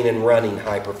building and running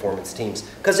high-performance teams,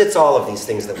 because it's all of these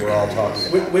things that we're all talking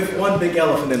about. With one big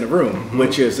elephant in the room,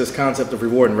 which is this concept of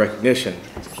reward and recognition,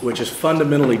 which is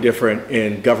fundamentally different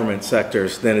in government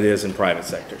sectors than it is in private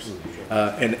sectors.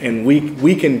 And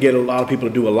we can get a lot of people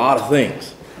to do a lot of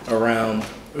things around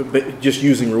just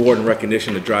using reward and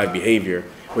recognition to drive behavior,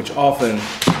 which often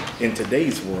in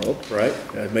today's world, right,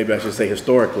 maybe I should say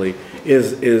historically,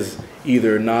 is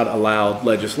either not allowed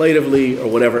legislatively or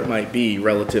whatever it might be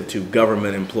relative to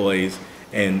government employees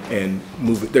and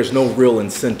there's no real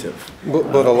incentive.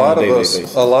 But a lot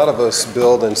of us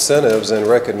build incentives and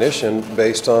recognition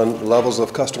based on levels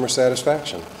of customer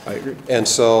satisfaction. I agree. And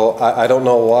so I don't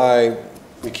know why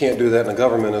you can't do that in the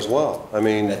government as well. I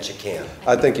mean, that you can.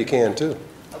 I think you can too.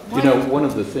 One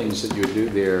of the things that you do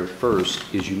there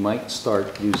first is you might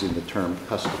start using the term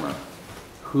customer.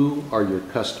 Who are your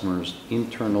customers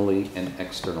internally and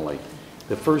externally?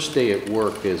 The first day at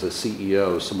work as a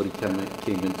CEO, somebody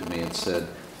came into me and said,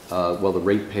 well, the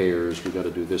ratepayers, we got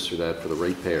to do this or that for the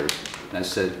ratepayers. And I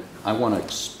said, I want to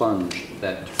expunge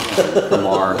that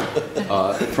term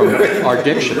from our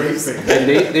dictionary.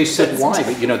 And they said, why?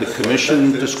 But, you know, the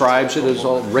commission describes it as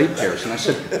all ratepayers. And I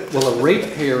said, well, a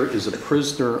ratepayer is a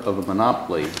prisoner of a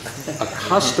monopoly. A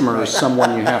customer is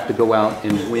someone you have to go out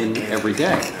and win every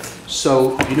day.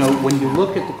 So, you know, when you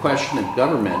look at the question of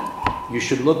government, you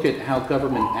should look at how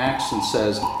government acts and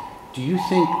says, do you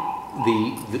think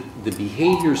the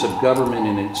behaviors of government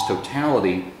in its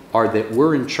totality are that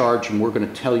we're in charge and we're going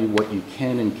to tell you what you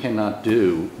can and cannot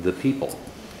do, the people?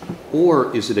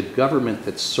 Or is it a government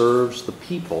that serves the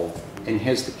people and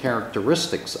has the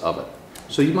characteristics of it?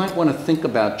 So you might want to think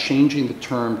about changing the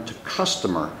term to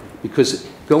customer, because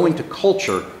going to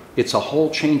culture, it's a whole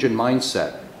change in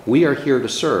mindset. We are here to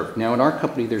serve. Now in our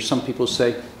company, there's some people who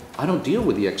say, I don't deal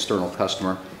with the external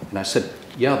customer. And I said,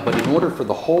 yeah, but in order for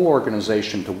the whole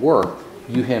organization to work,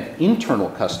 you have internal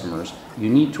customers, you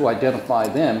need to identify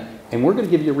them, and we're going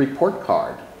to give you a report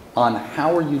card on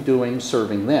how are you doing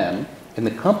serving them, and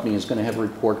the company is going to have a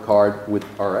report card with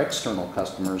our external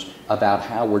customers about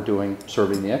how we're doing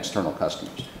serving the external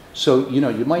customers. So, you know,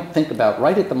 you might think about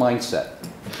right at the mindset,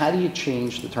 how do you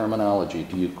change the terminology?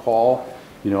 Do you call,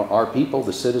 you know, our people,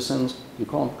 the citizens, you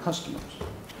call them customers?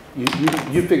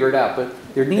 You figure it out, but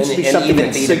there needs to be something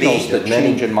that signals the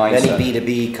change in mindset. Many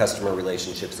B2B customer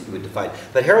relationships that you would define.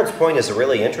 But Harold's point is a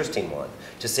really interesting one,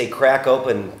 to say crack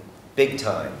open big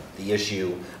time the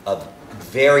issue of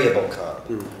variable comp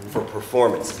for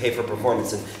performance, pay for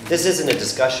performance. And this isn't a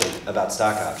discussion about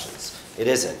stock options. It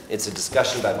isn't. It's a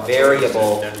discussion about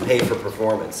variable pay for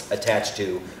performance attached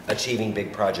to achieving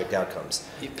big project outcomes.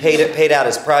 Paid out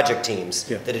as project teams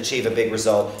that achieve a big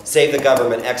result, save the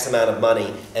government X amount of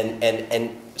money,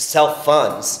 and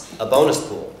self-funds a bonus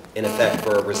pool, in effect,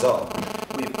 for a result.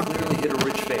 We've clearly hit a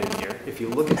rich vein here. If you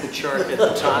look at the chart at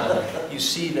the top, you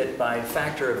see that by a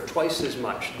factor of twice as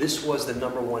much, this was the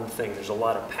 #1 thing. There's a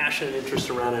lot of passion and interest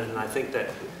around it, and I think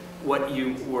that what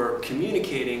you were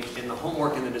communicating in the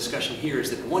homework and the discussion here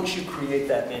is that once you create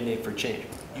that mandate for change,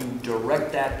 you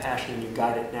direct that passion and you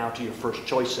guide it now to your first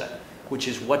choice set, which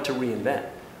is what to reinvent,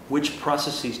 which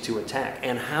processes to attack,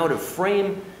 and how to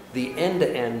frame the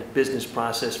end-to-end business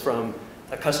process from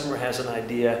a customer has an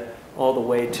idea all the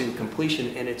way to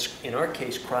completion, and it's, in our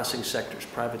case, crossing sectors,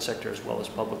 private sector as well as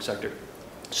public sector.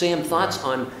 Sam, thoughts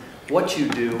on what you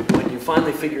do when you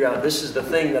finally figure out this is the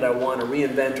thing that I want to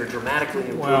reinvent or dramatically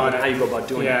improve, and how you go about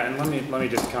doing it? Yeah, and let me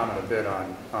just comment a bit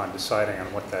on deciding on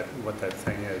what that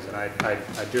thing is. And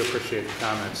I do appreciate the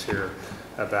comments here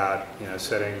about, you know,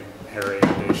 setting hairy,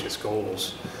 audacious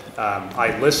goals.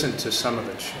 I listen to some of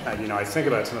the, you know, I think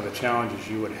about some of the challenges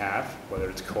you would have, whether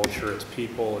it's culture, it's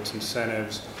people, it's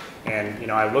incentives. And, you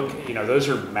know, I look, you know, those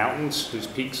are mountains whose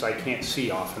peaks I can't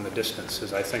see off in the distance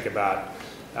as I think about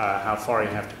how far you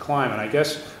have to climb. And I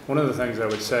guess one of the things I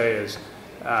would say is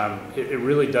it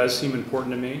really does seem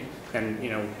important to me. And, you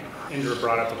know, Indra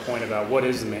brought up the point about what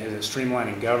is it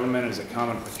streamlining government? Is it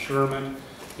common procurement?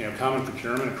 You know, common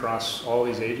procurement across all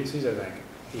these agencies, I think,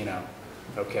 you know,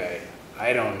 okay,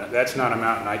 I don't know. That's not a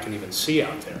mountain I can even see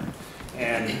out there.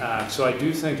 And so I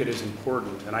do think it is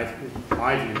important, and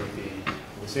my view would be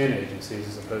within agencies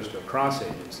as opposed to across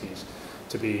agencies,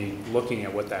 to be looking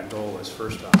at what that goal is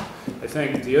first off. I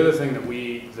think the other thing that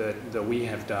we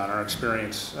have done, our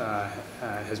experience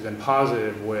has been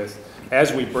positive with,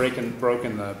 as we've broken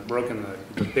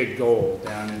the big goal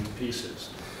down into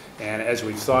pieces, and as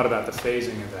we've thought about the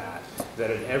phasing of that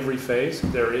at every phase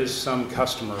there is some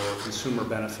customer or consumer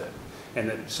benefit, and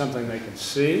that something they can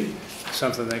see,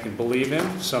 something they can believe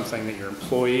in, something that your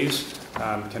employees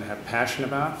can have passion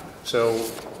about. So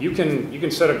you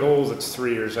can set a goal that's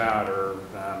 3 years out, or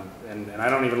and I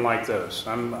don't even like those.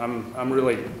 I'm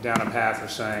really down a path of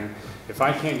saying, if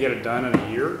I can't get it done in a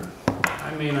year,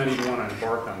 I may not even want to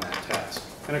embark on that task.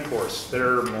 And of course,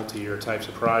 there are multi-year types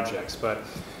of projects, but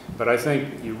I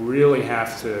think you really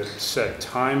have to set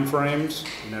time frames,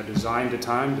 you know, design to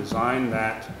time, design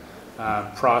that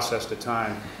process to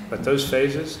time. But those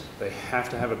phases, they have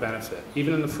to have a benefit,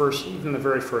 even in the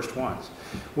very first ones.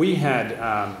 We had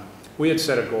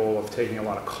set a goal of taking a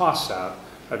lot of costs out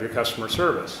of your customer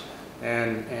service,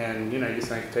 and you know, you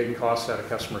think taking costs out of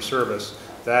customer service,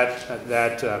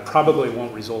 that probably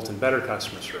won't result in better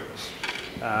customer service.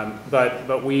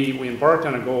 But we embarked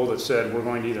on a goal that said we're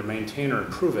going to either maintain or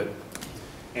improve it,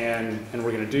 and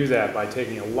we're going to do that by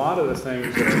taking a lot of the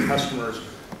things that our customers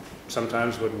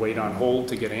sometimes would wait on hold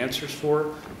to get answers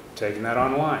for, taking that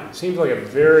online. It seems like a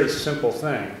very simple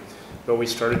thing, but we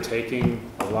started taking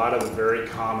a lot of the very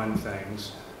common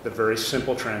things, the very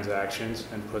simple transactions,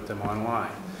 and put them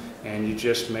online. and you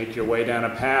just make your way down a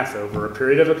path over a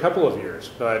period of a couple of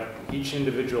years. But each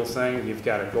individual thing, you've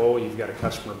got a goal, you've got a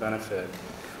customer benefit,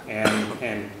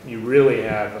 and you really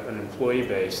have an employee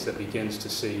base that begins to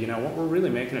see, you know what, we're really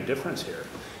making a difference here.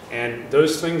 And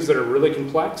those things that are really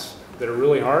complex, that are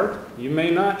really hard, you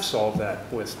may not solve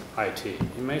that with IT.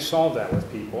 You may solve that with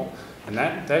people, and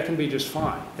that can be just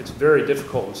fine. It's very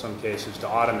difficult in some cases to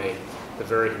automate the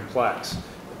very complex.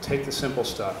 But take the simple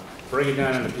stuff, break it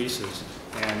down into pieces,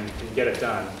 and get it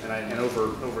done, and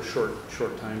over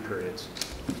short time periods.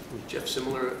 Jeff,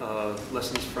 similar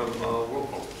lessons from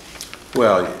Whirlpool?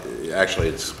 Well, actually,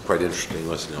 it's quite interesting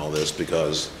listening to all this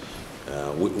because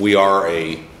we are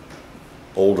a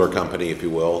older company, if you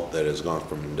will, that has gone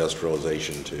from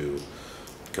industrialization to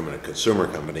becoming a consumer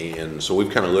company, and so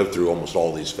we've kind of lived through almost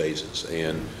all these phases.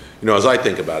 And you know, as I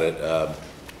think about it,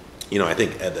 you know, I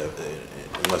think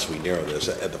unless we narrow this,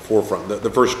 at the forefront,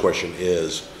 the first question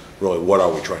is really, what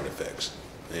are we trying to fix?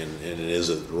 And is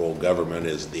it the role of government?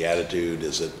 Is it the attitude?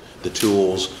 Is it the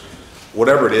tools?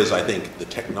 Whatever it is, I think the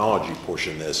technology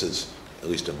portion of this is, at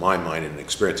least in my mind and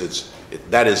experience,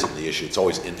 that isn't the issue. It's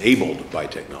always enabled by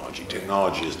technology.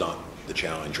 Technology is not the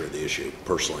challenge or the issue,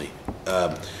 personally.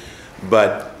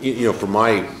 But you know, from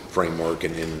my framework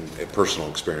and personal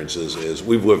experiences, is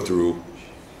we've lived through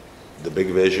the big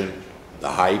vision, the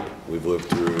hype. We've lived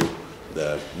through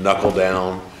the knuckle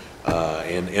down,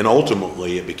 and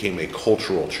ultimately it became a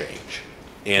cultural change,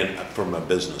 and from a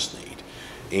business need.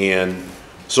 And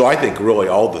so I think really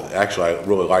actually I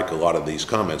really like a lot of these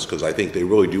comments because I think they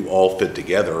really do all fit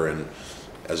together. And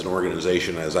as an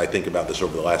organization, as I think about this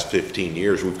over the last 15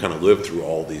 years, we've kind of lived through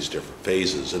all these different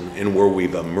phases, and where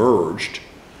we've emerged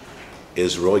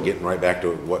is really getting right back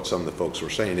to what some of the folks were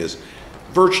saying is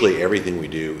virtually everything we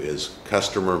do is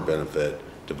customer benefit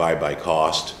divided by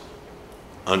cost,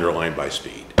 underlined by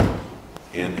speed.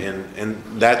 And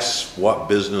that's what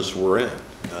business we're in.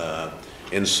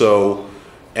 And so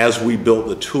as we built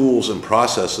the tools and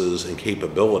processes and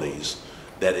capabilities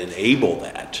that enable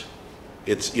that,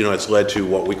 it's led to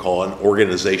what we call an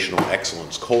organizational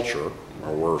excellence culture,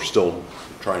 or we're still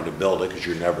trying to build it because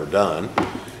you're never done.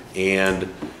 And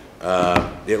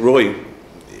it really,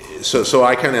 so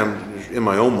I kind of, in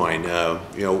my own mind,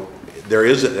 you know,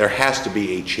 there has to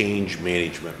be a change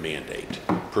management mandate,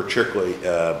 particularly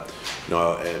you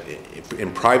know,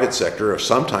 in private sector.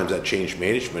 Sometimes that change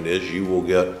management is you'll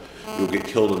get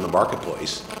killed in the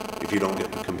marketplace if you don't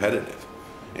get competitive.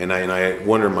 And I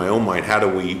wonder in my own mind, how do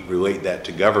we relate that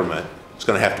to government? It's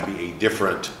going to have to be a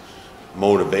different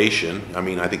motivation. I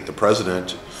mean, I think the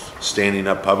president standing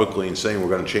up publicly and saying we're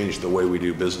going to change the way we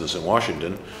do business in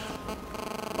Washington,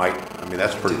 I mean,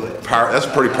 that's a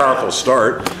pretty powerful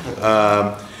start.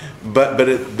 But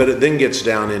it then gets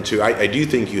down into, I do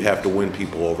think you have to win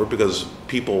people over because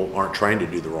people aren't trying to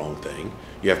do the wrong thing.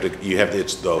 You have to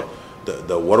it's the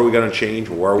what are we going to change,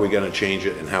 where are we going to change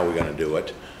it, and how are we going to do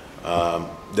it.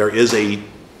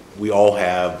 We all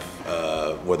have,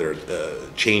 whether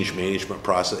change management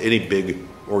process, any big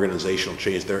organizational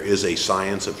change, there is a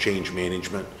science of change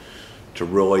management to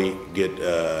really get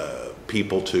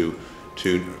people to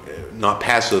not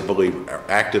passively,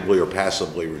 actively or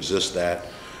passively resist that.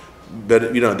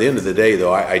 But you know, at the end of the day,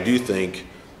 though, I do think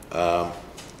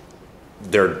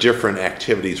there are different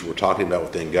activities we're talking about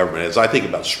within government. As I think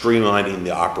about streamlining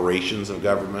the operations of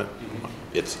government,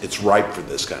 it's ripe for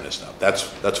this kind of stuff.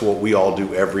 That's what we all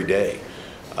do every day.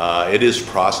 It is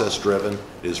process driven.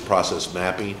 It is process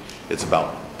mapping. It's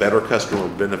about better customer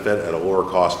benefit at a lower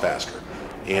cost faster.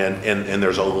 And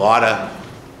there's a lot of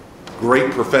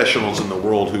great professionals in the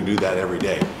world who do that every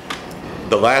day.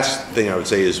 The last thing I would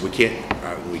say is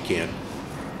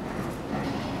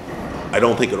I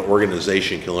don't think an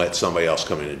organization can let somebody else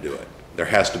come in and do it. There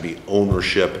has to be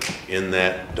ownership in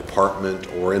that department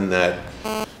or in that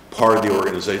part of the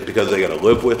organization because they got to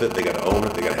live with it, they got to own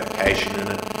it, they got to have passion in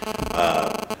it.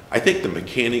 I think the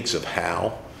mechanics of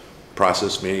how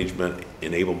process management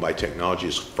enabled by technology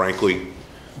is, frankly,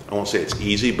 I won't say it's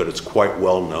easy, but it's quite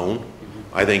well known.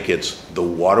 I think it's the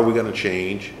what are we going to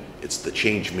change, it's the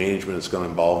change management that's going to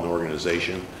involve an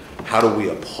organization. How do we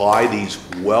apply these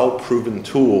well-proven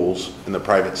tools in the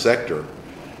private sector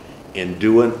and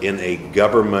do it in a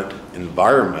government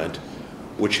environment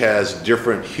which has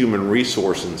different human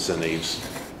resource incentives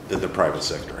than the private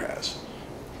sector has?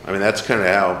 I mean, that's kind of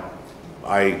how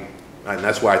and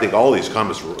that's why I think all these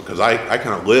comments were, because I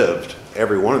kind of lived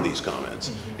every one of these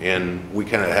comments, and we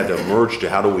kind of had to merge to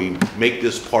how do we make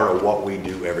this part of what we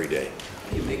do every day.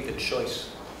 You make the choice.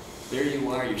 There you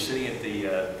are, you're sitting at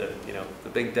the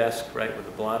big desk, right, with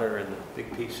the blotter and the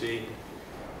big PC.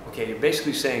 Okay, you're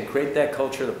basically saying create that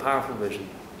culture, the powerful vision.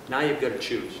 Now you've got to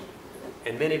choose.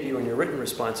 And many of you in your written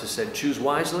responses said, choose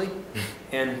wisely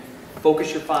and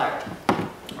focus your fire,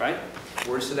 right?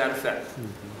 Words to that effect.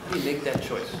 How do you make that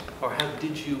choice? Or how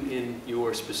did you in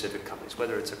your specific companies,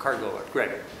 whether it's a Cargill or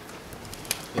Greg?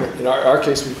 In our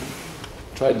case, we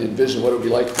tried to envision what it would be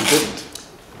like if we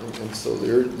didn't. And so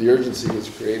the urgency was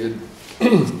created.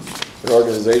 An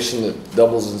organization that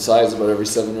doubles in size about every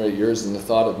 7 or 8 years, and the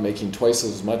thought of making twice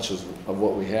as much of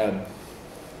what we had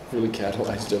really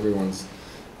catalyzed everyone's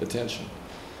attention.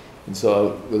 And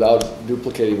so without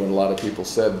duplicating what a lot of people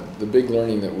said, the big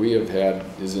learning that we have had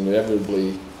is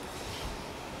inevitably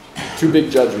two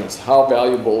big judgments. How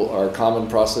valuable are common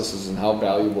processes and how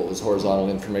valuable is horizontal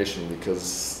information?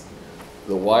 Because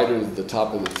the wider the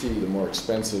top of the T, the more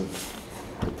expensive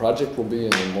the project will be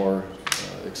and the more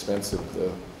expensive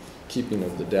the keeping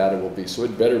of the data will be. So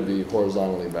it better be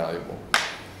horizontally valuable.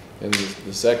 And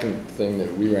the second thing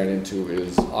that we ran into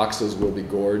is oxes will be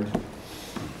gored,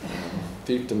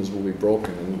 fiefdoms will be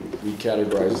broken, and we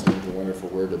categorize them the wonderful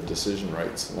word of decision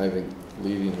rights. And I think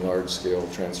leading large-scale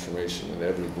transformation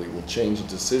inevitably will change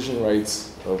decision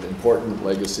rights of important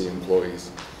legacy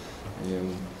employees.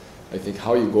 And I think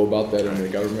how you go about that in the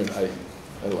government, I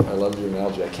love your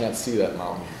analogy. I can't see that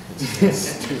mountain.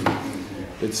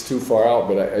 It's too far out,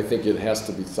 but I think it has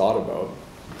to be thought about.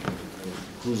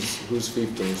 Whose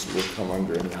fiefdoms will come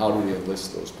under, and how do we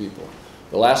enlist those people?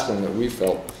 The last one that we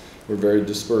felt, we're very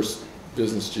dispersed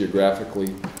business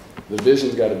geographically. The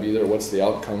vision's got to be there. What's the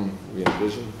outcome we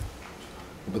envision?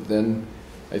 But then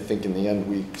I think in the end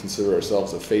we consider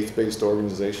ourselves a faith-based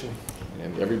organization,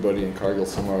 and everybody in Cargill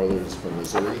somehow or other is from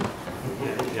Missouri.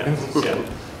 Yeah.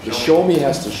 The show me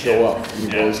has to show up as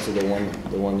opposed to the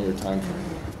 1 year time frame.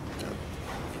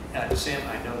 Sam,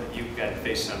 I know that you've got to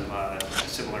face some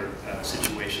similar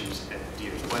situations at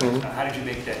Deere. How did you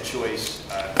make that choice,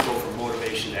 go from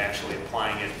motivation to actually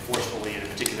applying it forcefully in a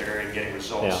particular area and getting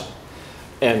results?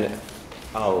 Yeah. And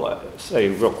I'll say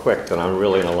real quick that I'm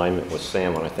really in alignment with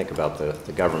Sam when I think about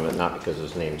the government, not because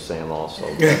his name's Sam also.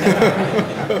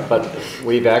 But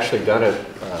we've actually done it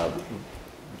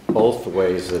both the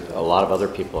ways that a lot of other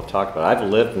people have talked about. I've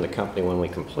lived in the company when we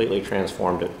completely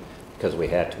transformed it because we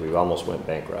had to. We almost went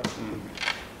bankrupt.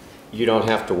 You don't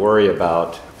have to worry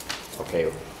about,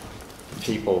 okay,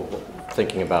 people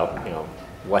thinking about,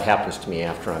 what happens to me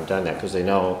after I'm done that, because they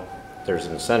know there's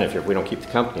an incentive here if we don't keep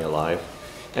the company alive.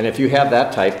 And if you have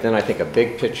that type, then I think a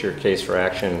big picture case for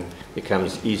action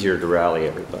becomes easier to rally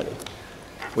everybody.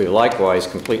 We likewise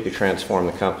completely transformed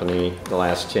the company the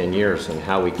last 10 years in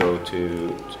how we go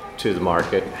to the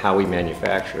market, how we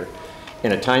manufacture,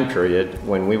 in a time period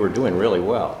when we were doing really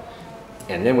well.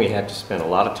 And then we had to spend a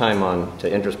lot of time on,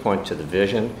 to Indra's point, to the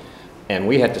vision, and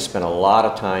we had to spend a lot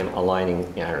of time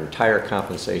aligning our entire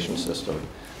compensation system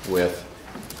with,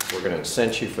 we're going to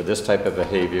incent you for this type of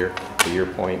behavior, to your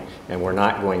point, and we're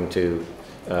not going to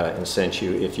incent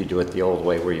you if you do it the old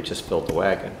way where you just filled the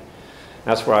wagon.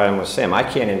 That's where I'm with Sam. I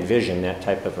can't envision that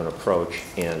type of an approach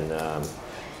in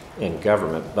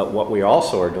government, but what we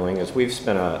also are doing is we've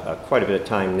spent quite a bit of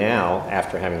time now,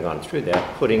 after having gone through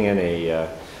that, putting in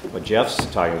what Jeff's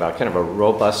talking about, kind of a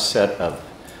robust set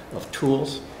of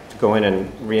tools to go in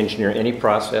and re-engineer any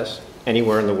process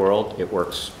anywhere in the world. It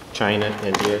works China,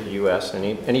 India, US,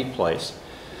 any place.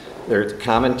 There are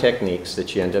common techniques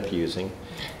that you end up using.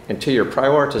 And to your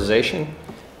prioritization,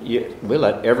 we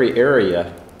let every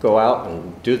area go out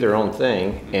and do their own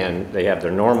thing, and they have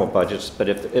their normal budgets. But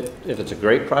if it's a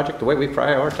great project, the way we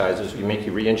prioritize is we make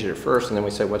you re-engineer first, and then we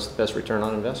say, what's the best return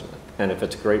on investment? And if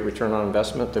it's a great return on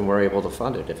investment, then we're able to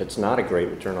fund it. If it's not a great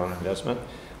return on investment,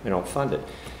 we don't fund it.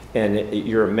 And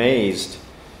you're amazed,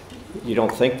 you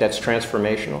don't think that's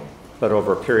transformational, but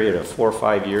over a period of 4 or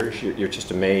 5 years, you're just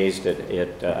amazed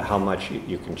at how much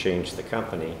you can change the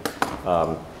company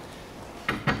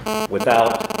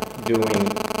without doing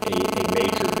a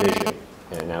major vision.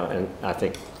 And I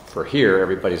think for here,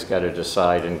 everybody's got to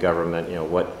decide in government,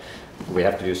 what we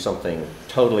have to do something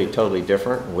totally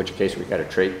different, in which case we've got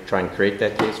to try and create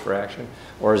that case for action,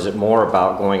 or is it more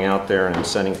about going out there and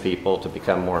incenting people to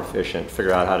become more efficient,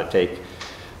 figure out how to take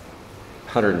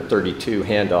 132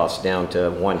 handoffs down to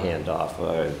 1 handoff,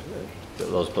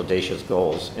 those bodacious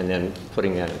goals, and then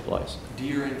putting that in place.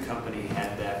 Deere and Company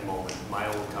had that moment. My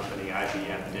old company,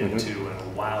 IBM, did too,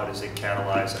 and wow, does it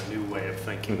catalyze a new way of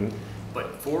thinking.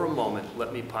 But for a moment,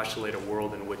 let me postulate a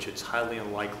world in which it's highly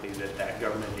unlikely that that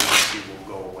government agency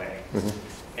will go away.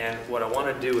 And what I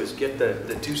want to do is get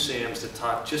the two Sams to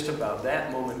talk just about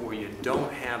that moment where you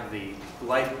don't have the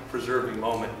life-preserving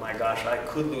moment, my gosh, I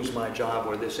could lose my job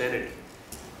or this entity.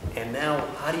 And now,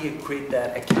 how do you create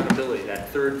that accountability, that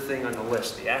third thing on the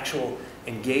list, the actual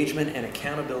engagement and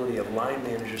accountability of line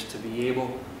managers to be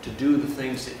able to do the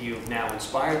things that you've now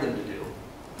inspired them to do,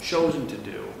 chosen to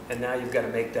do, and now you've got to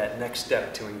make that next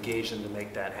step to engage them to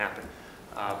make that happen.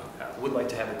 I would like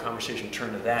to have the conversation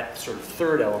turn to that sort of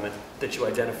third element that you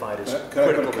identified as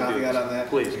critical to do. Could I put a caveat on that?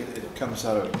 Please. It comes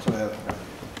out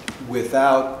of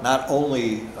without not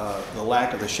only the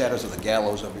lack of the shadows of the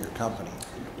gallows of your company,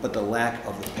 but the lack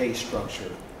of the pay structure,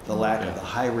 the lack of the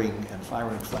hiring and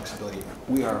firing flexibility,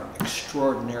 we are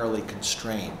extraordinarily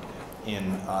constrained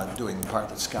in doing the part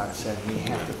that Scott has said. We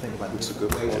have to think about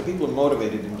different ways. And people are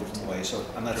motivated in different ways, so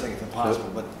I'm not saying it's impossible,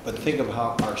 but think of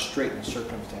how our straitened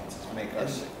circumstances make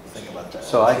us think about that.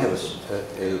 So I have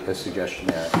a suggestion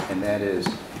there, and that is,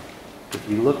 if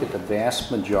you look at the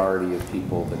vast majority of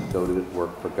people that go to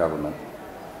work for government,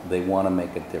 they want to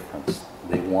make a difference.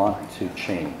 They want to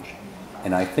change.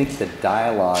 And I think the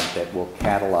dialogue that will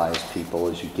catalyze people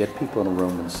is you get people in a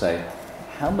room and say,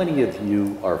 how many of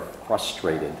you are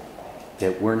frustrated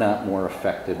that we're not more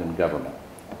effective in government?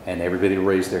 And everybody will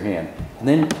raise their hand. And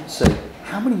then say,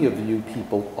 how many of you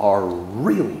people are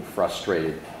really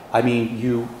frustrated? I mean,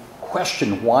 you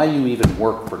question why you even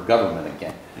work for government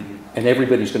again. And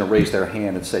everybody's going to raise their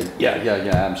hand and say, yeah,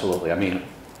 absolutely. I mean,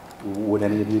 would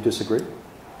any of you disagree?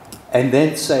 And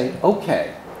then say,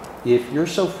 okay, if you're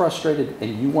so frustrated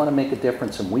and you want to make a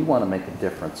difference and we want to make a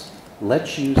difference,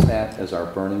 let's use that as our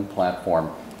burning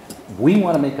platform. We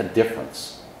want to make a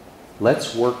difference.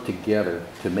 Let's work together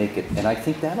to make it. And I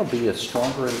think that'll be a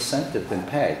stronger incentive than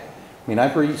pay. I mean,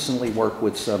 I've recently worked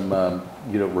with some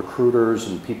recruiters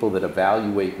and people that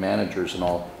evaluate managers and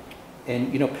all.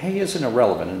 And, pay isn't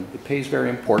irrelevant, and pay is very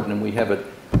important, and we have it.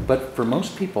 But for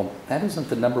most people, that isn't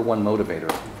the #1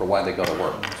 motivator for why they go to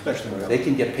work. Especially when they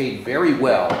can get paid very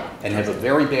well and have a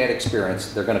very bad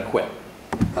experience, they're going to quit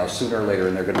sooner or later,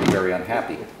 and they're going to be very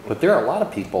unhappy. But there are a lot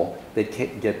of people that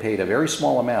get paid a very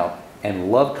small amount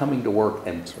and love coming to work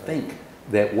and think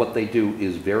that what they do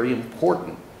is very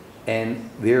important, and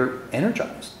they're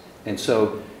energized. And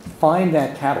so find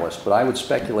that catalyst. But I would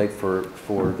speculate for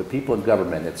the people in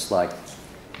government, it's like,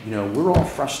 we're all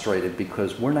frustrated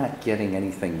because we're not getting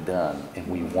anything done, and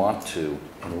we want to,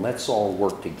 and let's all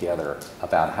work together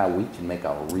about how we can make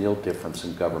a real difference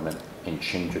in government and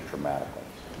change it dramatically.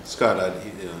 Scott,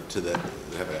 to that,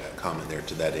 have a comment there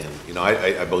to that end.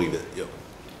 I believe that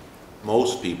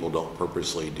most people don't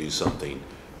purposely do something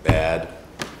bad,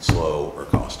 slow, or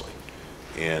costly,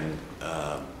 and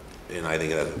I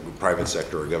think that private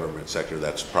sector or government sector,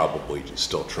 that's probably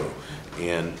still true.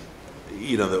 And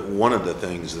that one of the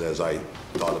things that, as I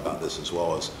thought about this as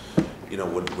well, is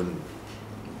when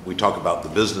we talk about the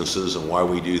businesses and why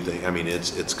we do things, I mean,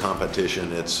 it's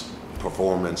competition, it's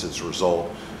performance, it's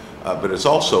result, but it's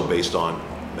also based on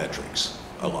metrics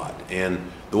a lot. And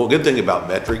the good thing about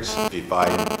metrics, if you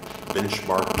find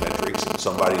benchmark metrics and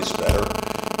somebody's better,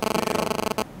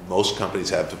 most companies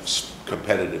have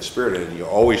competitive spirit, and you're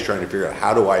always trying to figure out,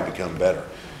 how do I become better?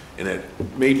 And it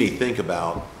made me think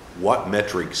about what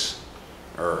metrics,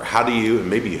 or how do you, and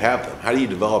maybe you have them, how do you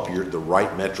develop the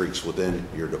right metrics within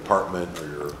your department or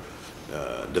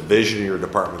your division of your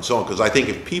department and so on? Because I think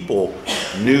if people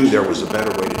knew there was a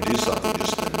better way to do something,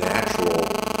 just the natural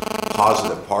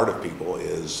positive part of people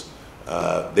is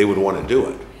they would want to do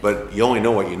it. But you only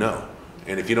know what you know.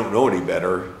 And if you don't know any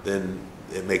better, then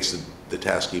it makes the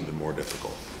task even more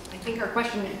difficult. I think our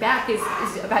question back is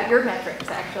about your metrics,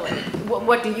 actually.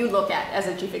 What do you look at as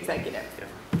a chief executive?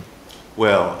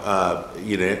 Well,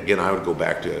 again, I would go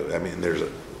back to, I mean,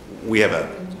 we have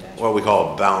what we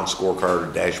call a balanced scorecard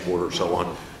or dashboard or so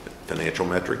on, financial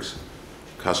metrics,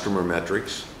 customer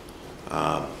metrics,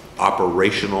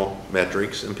 operational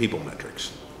metrics, and people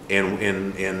metrics.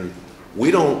 And we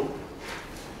don't,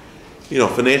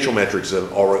 financial metrics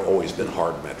have always been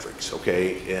hard metrics,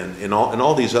 okay? And in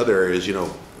all these other areas,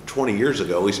 20 years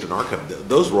ago, at least in our company,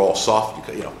 those were all soft.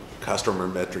 Customer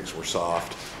metrics were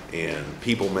soft, and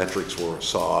people metrics were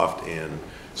soft, and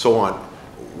so on.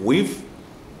 We've,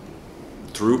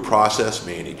 through process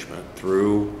management,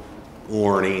 through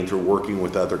learning, through working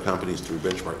with other companies, through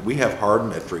benchmark, we have hard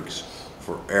metrics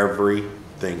for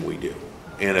everything we do.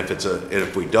 And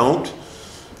if we don't,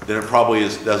 then it probably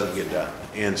doesn't get done.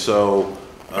 And so,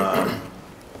 at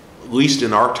least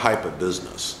in our type of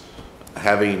business,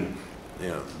 having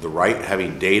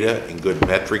having data and good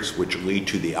metrics which lead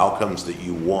to the outcomes that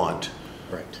you want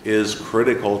is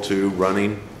critical to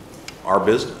running our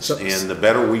business. And the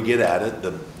better we get at it,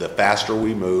 the faster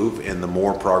we move and the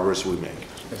more progress we make.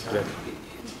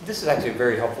 This is actually a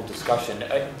very helpful discussion.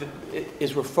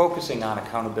 As we're focusing on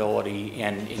accountability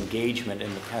and engagement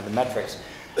and the metrics,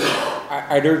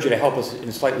 I'd urge you to help us in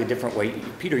a slightly different way.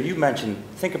 Peter, you mentioned,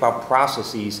 think about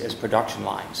processes as production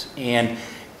lines, and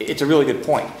it's a really good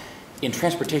point. In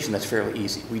transportation, that's fairly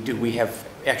easy. We have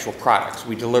actual products.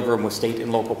 We deliver them with state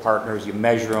and local partners. You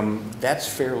measure them. That's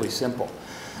fairly simple.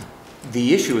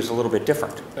 The issue is a little bit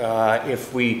different.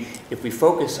 If we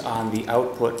focus on the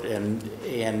output and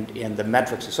the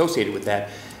metrics associated with that,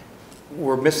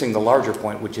 we're missing the larger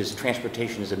point, which is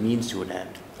transportation is a means to an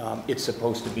end. It's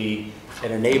supposed to be an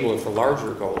enabler for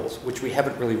larger goals, which we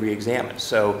haven't really re-examined.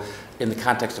 So in the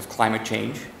context of climate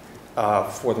change,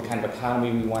 for the kind of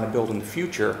economy we want to build in the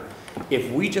future,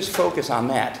 if we just focus on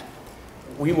that,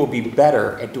 we will be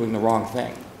better at doing the wrong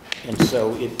thing. And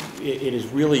so it is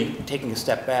really taking a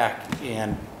step back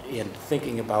and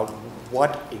thinking about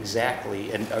what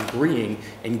exactly, and agreeing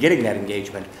and getting that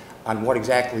engagement on what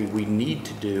exactly we need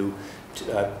to do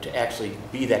to actually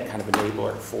be that kind of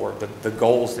enabler for the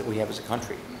goals that we have as a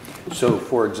country. So,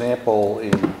 for example,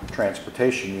 in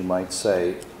transportation, you might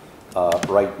say,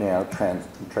 right now,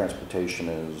 transportation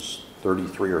is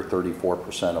 33 or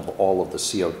 34% of all of the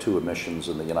CO2 emissions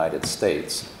in the United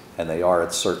States, and they are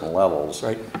at certain levels.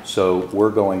 Right. So we're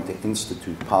going to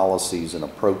institute policies and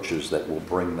approaches that will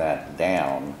bring that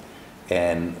down,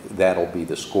 and that'll be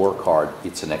the scorecard.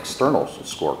 It's an external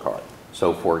scorecard.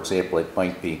 So, for example, it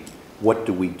might be, what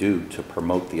do we do to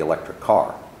promote the electric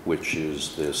car, which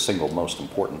is the single most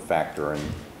important factor in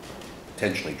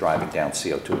potentially driving down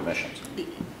CO2 emissions.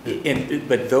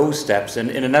 But those steps, and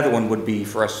another one would be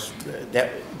for us,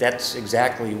 that's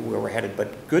exactly where we're headed,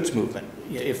 but goods movement.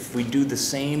 If we do the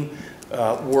same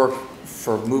work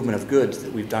for movement of goods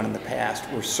that we've done in the past,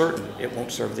 we're certain it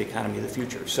won't serve the economy of the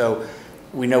future. So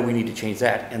we know we need to change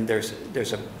that, and there's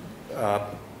a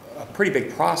pretty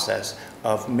big process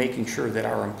of making sure that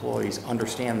our employees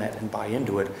understand that and buy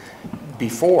into it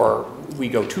before we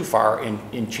go too far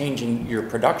in changing your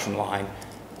production line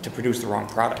to produce the wrong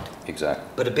product. Exactly.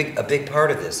 But a big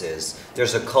part of this is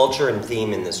there's a culture and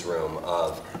theme in this room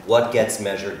of what gets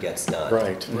measured gets done.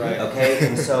 Right. Right. Okay,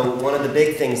 and so one of the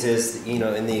big things is, you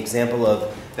know, in the example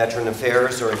of Veteran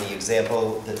Affairs or in the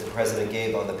example that the President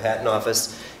gave on the Patent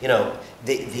Office, you know,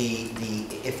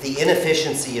 if the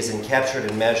inefficiency isn't captured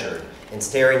and measured and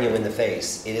staring you in the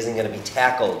face, it isn't going to be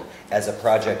tackled as a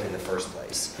project in the first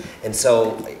place. And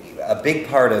so a big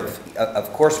part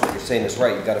of course, what you're saying is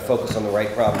right. You've got to focus on the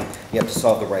right problem. You have to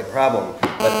solve the right problem.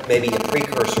 But maybe a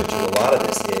precursor to a lot of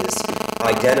this is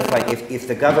identify, if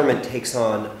the government takes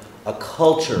on a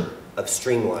culture of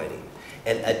streamlining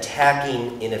and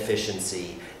attacking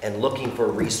inefficiency and looking for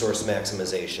resource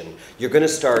maximization, you're going to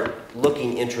start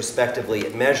looking introspectively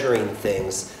at measuring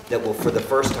things that will, for the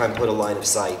first time, put a line of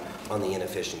sight on the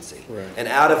inefficiency. Right. And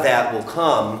out of that will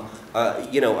come,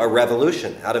 you know, a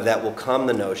revolution. Out of that will come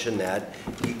the notion that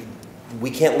we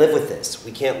can't live with this.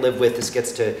 We can't live with this.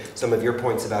 Gets to some of your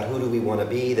points about who do we want to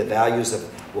be, the values of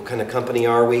what kind of company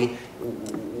are we.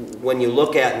 When you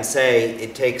look at and say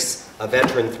it takes a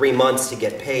veteran 3 months to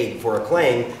get paid for a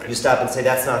claim, you stop and say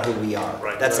that's not who we are.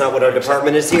 Right. That's not what our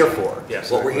department is here for. Yes,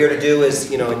 what we're here to do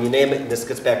is, you know, and you name it, and this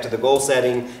gets back to the goal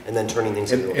setting and then turning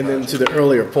things into a project. And then to the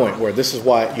earlier point where this is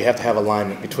why you have to have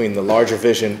alignment between the larger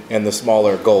vision and the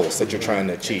smaller goals that you're trying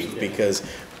to achieve, because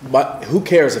who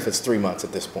cares if it's 3 months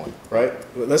at this point, right?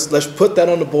 Let's put that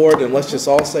on the board and let's just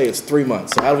all say it's 3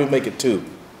 months. So how do we make it 2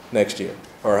 next year?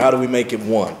 Or how do we make it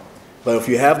 1? But if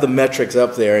you have the metrics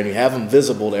up there and you have them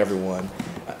visible to everyone,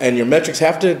 and your metrics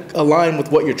have to align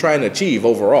with what you're trying to achieve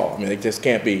overall. I mean, they just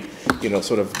can't be, you know,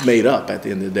 sort of made up at the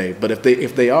end of the day. But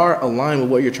if they are aligned with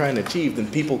what you're trying to achieve,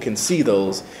 then people can see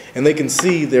those, and they can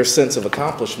see their sense of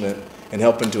accomplishment and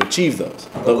helping to achieve those.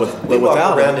 We walk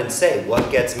around and say, what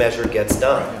gets measured gets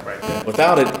done. Right. Yeah.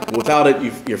 Without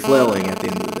it, you're flailing at the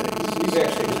end of the day. We've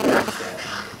actually experienced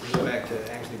that. We go back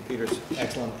to actually Peter's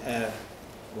excellent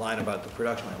line about the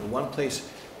production line. The one place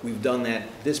we've done that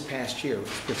this past year was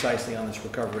precisely on this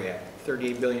Recovery Act.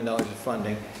 $38 billion of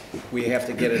funding. We have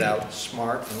to get it out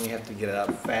smart, and we have to get it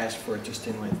out fast for it to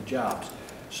stimulate the jobs.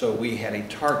 So we had a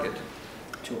target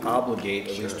to obligate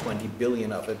at least $20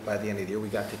 billion of it by the end of the year. We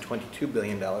got to $22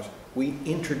 billion. We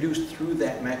introduced through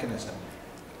that mechanism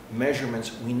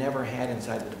measurements we never had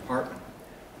inside the department.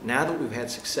 Now that we've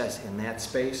had success in that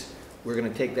space, we're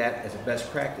going to take that as a best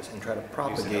practice and try to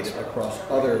propagate it across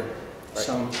others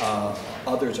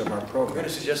of our program. We're going to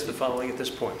suggest the following at this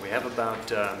point. We have about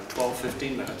 12,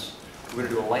 15 minutes. We're going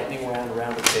to do a lightning round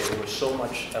around the table. There's so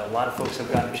much, a lot of folks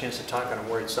have gotten a chance to talk, and I'm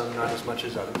worried some not as much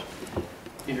as others.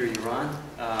 Indra, you're on.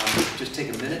 Just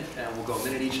take a minute, and we'll go a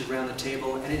minute each around the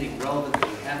table. Anything relevant that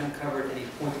we haven't covered, any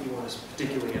point that you want to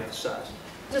particularly emphasize?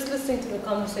 Just listening to the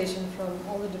conversation from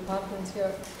all the departments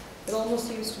here, it almost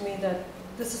seems to me that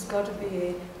this has got to be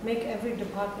a make every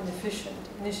department efficient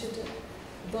initiative.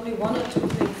 With only one or two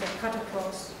things that cut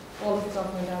across all of the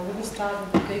government. I wouldn't start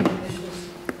with the big issues,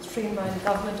 streamline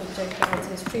government objectives, I'd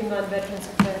say streamline veterans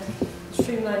affairs,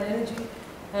 streamline energy,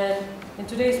 and in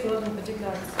today's world in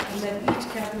particular, and let each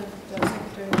cabinet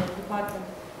secretary or department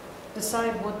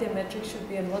decide what their metrics should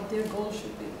be and what their goals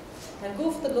should be. And go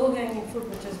for the low-hanging fruit,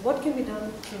 which is what can be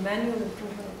done through manual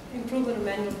improvement of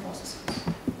manual processes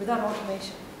without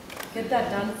automation. Get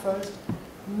that done first,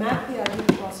 map the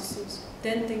ideal processes,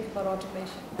 then think about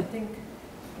automation. I think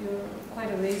you're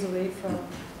quite a ways away from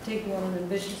taking on an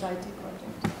ambitious IT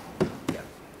project.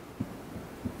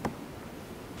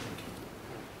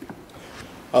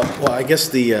 Well, I guess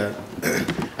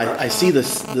I see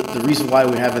the reason why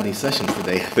we're having these sessions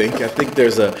today. I think there,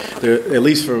 at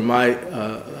least from my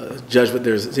judgment,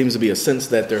 there seems to be a sense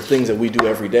that there are things that we do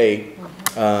every day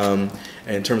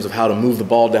in terms of how to move the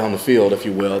ball down the field, if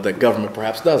you will, that government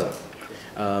perhaps doesn't.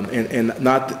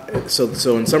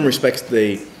 So in some respects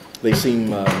they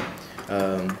seem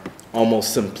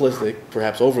almost simplistic,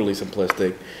 perhaps overly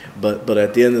simplistic, but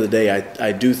at the end of the day,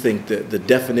 I do think that the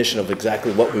definition of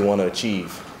exactly what we want to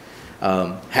achieve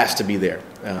has to be there,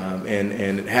 and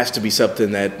it has to be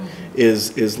something that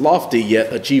is lofty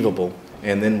yet achievable,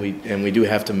 and then we do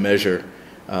have to measure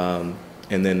and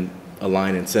then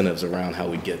align incentives around how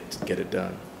we get it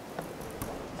done.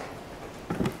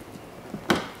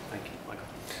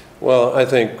 Well, I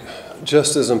think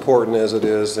just as important as it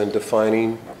is in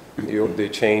defining the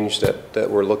change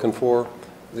that we're looking for,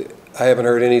 I haven't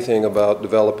heard anything about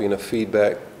developing a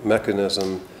feedback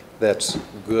mechanism that's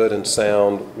good and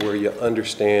sound, where you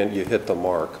understand you hit the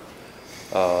mark.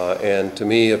 And to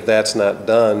me, if that's not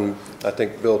done, I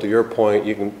think, Bill, to your point,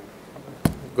 you can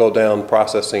go down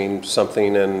processing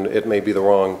something and it may be the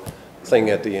wrong thing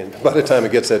at the end, by the time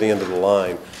it gets at the end of the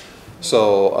line.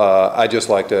 So I just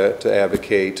like to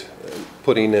advocate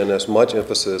putting in as much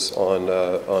emphasis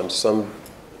on some,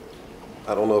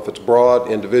 I don't know if it's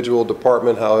broad, individual,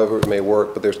 department, however it may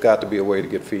work, but there's got to be a way to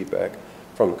get feedback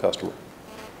from the customer.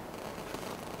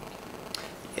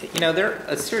 You know, there are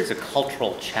a series of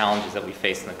cultural challenges that we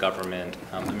face in the government.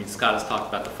 I mean, Scott has talked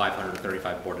about the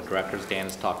 535 board of directors. Dan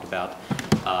has talked about,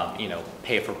 you know,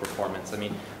 pay for performance. I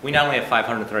mean, we not only have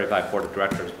 535 board of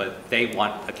directors, but they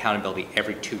want accountability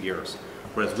every 2 years.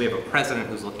 Whereas we have a president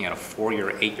who's looking at a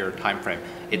 4-year, 8-year time frame.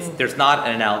 There's not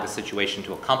an analogous situation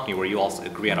to a company where you also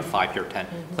agree on a 5-year plan,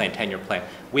 10-year plan.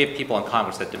 We have people in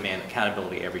Congress that demand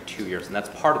accountability every 2 years, and that's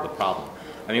part of the problem.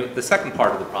 I mean, the second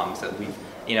part of the problem is that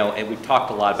and we've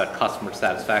talked a lot about customer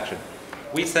satisfaction.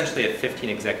 We essentially have 15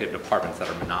 executive departments that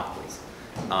are monopolies.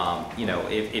 You know,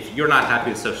 if you're not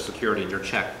happy with Social Security and your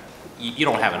check, you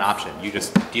don't have an option. You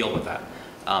just deal with that.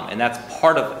 And that's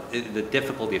part of the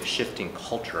difficulty of shifting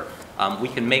culture. We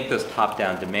can make those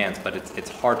top-down demands, but it's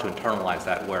hard to internalize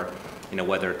that where, you know,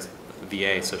 whether it's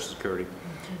VA, Social Security.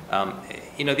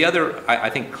 You know, the other, I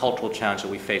think, cultural challenge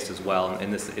that we face as well,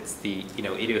 and it's the, you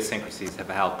know, idiosyncrasies of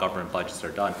how government budgets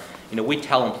are done. You know, we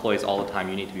tell employees all the time,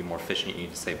 you need to be more efficient, you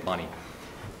need to save money.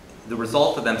 The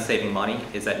result of them saving money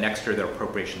is that next year their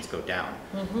appropriations go down,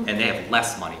 and they have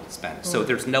less money to spend. So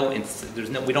we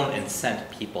don't incent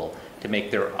people to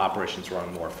make their operations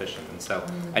run more efficient. And so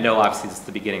I know obviously this is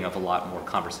the beginning of a lot more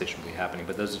conversation will be happening,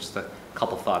 but those are just a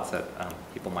couple thoughts that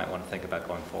people might want to think about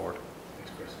going forward.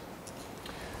 Thanks, Chris.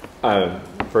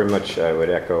 Very much I would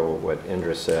echo what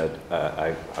Indra said,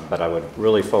 but I would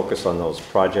really focus on those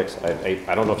projects.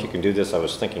 I don't know if you can do this. I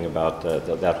was thinking about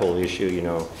that whole issue. You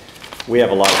know, we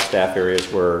have a lot of staff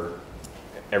areas where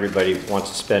everybody wants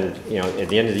to spend, you know, at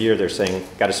the end of the year they're saying,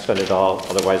 got to spend it all,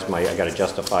 otherwise I got to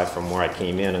justify from where I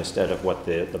came in instead of what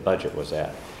the budget was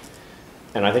at.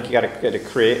 And I think you got to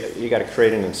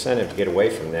create an incentive to get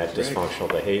away from that dysfunctional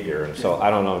behavior. And so I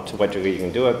don't know to what degree you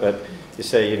can do it, but you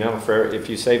say, you know, if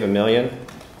you save $1 million,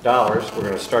 we're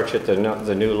going to start you at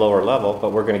the new lower level,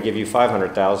 but we're going to give you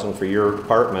 $500,000 for your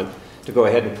department to go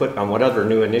ahead and put on whatever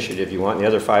new initiative you want. And the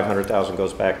other $500,000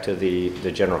 goes back to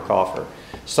the general coffer.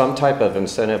 Some type of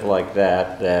incentive like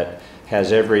that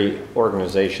has every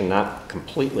organization not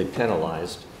completely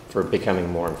penalized for becoming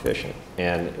more efficient.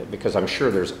 And because I'm sure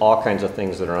there's all kinds of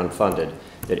things that are unfunded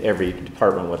that every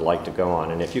department would like to go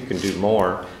on. And if you can do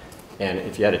more, and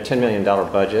if you had a $10 million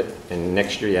budget and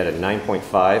next year you had a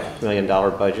 $9.5 million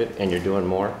budget and you're doing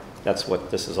more, that's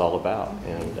what this is all about.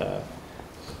 And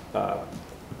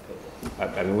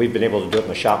I mean, we've been able to do it in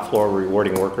the shop floor,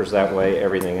 rewarding workers that way,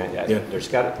 everything.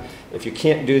 If you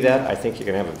can't do that, I think you're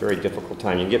going to have a very difficult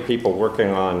time. You can get people working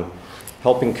on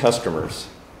helping customers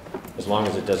as long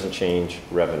as it doesn't change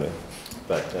revenue.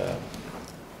 But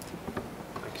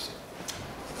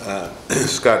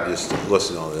Scott, just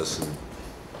listening to all this, and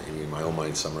maybe in my own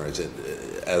mind summarize it,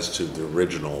 as to the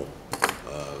original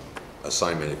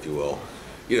assignment, if you will.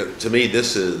 To me,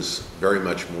 this is very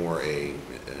much more and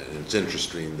it's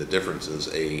interesting, the difference is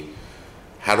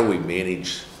how do we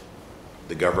manage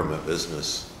the government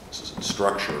business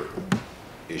structure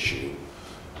issue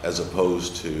as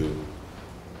opposed to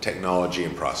technology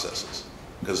and processes.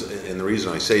 And the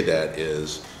reason I say that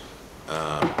is,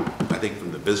 I think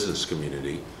from the business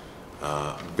community,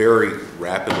 very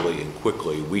rapidly and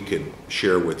quickly we could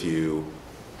share with you,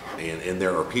 and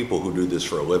there are people who do this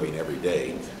for a living every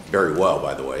day, very well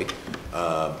by the way,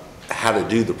 how to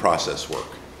do the process work,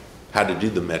 how to do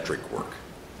the metric work,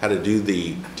 how to do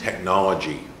the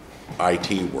technology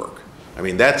IT work. I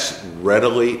mean, that's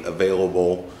readily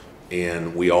available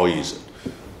and we all use it.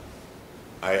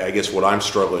 I guess what I'm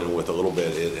struggling with a little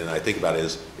bit, and I think about it,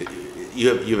 is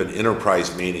you have an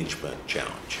enterprise management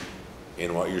challenge.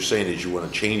 And what you're saying is you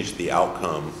want to change the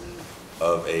outcome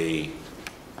of a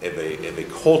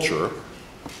culture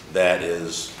that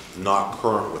is not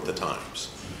current with the times.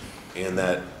 And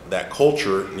that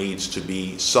culture needs to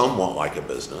be somewhat like a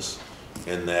business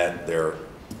in that they're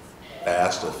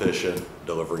fast, efficient,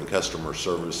 delivering customer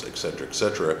service, et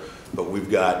cetera, but we've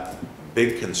got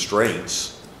big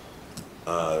constraints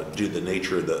due to the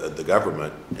nature of the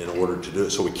government in order to do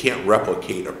it. So we can't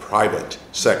replicate a private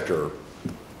sector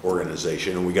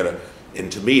organization, and we got to.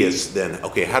 And to me, it's then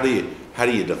okay. How do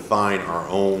you define our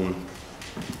own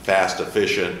fast,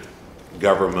 efficient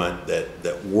government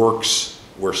that works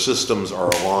where systems are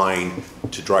aligned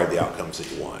to drive the outcomes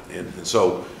that you want? And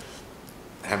so,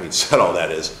 having said all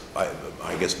that,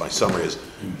 I guess my summary is,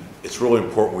 it's really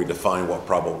important we define what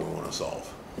problem we want to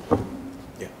solve.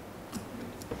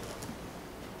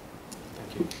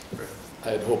 I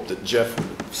had hoped that Jeff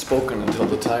would have spoken until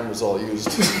the time was all used.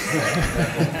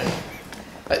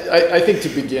 I think to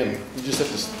begin,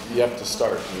 you have to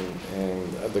start,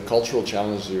 and the cultural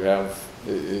challenge you have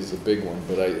is a big one.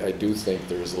 But I do think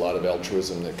there's a lot of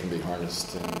altruism that can be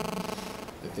harnessed, and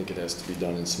I think it has to be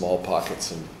done in small pockets.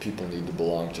 And people need to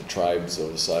belong to tribes of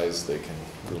a size they can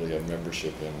really have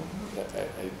membership in.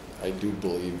 I do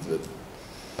believe that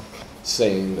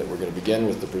saying that we're going to begin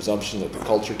with the presumption that the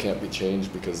culture can't be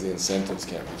changed because the incentives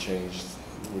can't be changed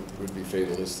would be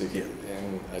fatalistic,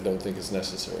 and I don't think it's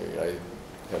necessary. I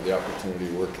have the opportunity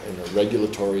to work in a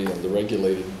regulatory and the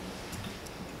regulated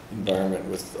environment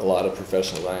with a lot of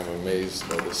professionals. I am amazed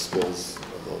by the skills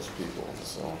of those people.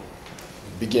 So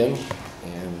begin,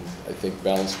 and I think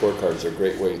balanced scorecards are a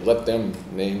great way. Let them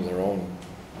name their own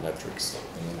metrics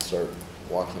and then start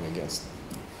walking against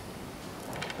them.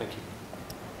 Thank you.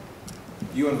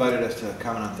 You invited us to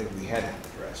comment on things we hadn't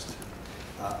addressed.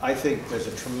 I think there's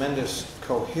a tremendous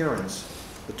coherence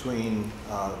between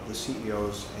the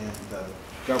CEOs and the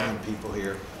government people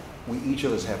here. Each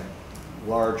of us have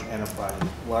large enterprises,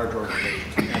 large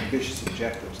organizations, ambitious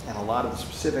objectives, and a lot of the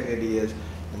specific ideas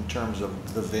in terms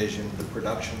of the vision, the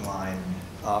production line,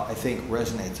 I think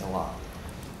resonates a lot.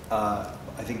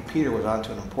 I think Peter was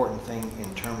onto an important thing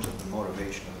in terms of the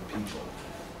motivation of the people.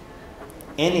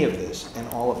 Any of this and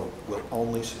all of it will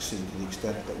only succeed to the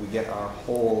extent that we get our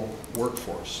whole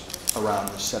workforce around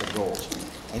this set of goals.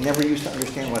 I never used to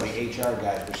understand why the HR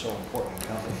guys were so important in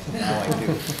companies. Now I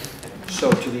do.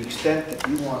 So to the extent that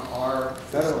you want our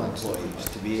federal employees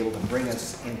to be able to bring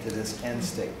us into this end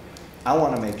state, I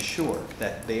want to make sure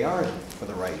that they are for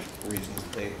the right reasons.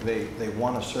 They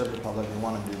want to serve the public, they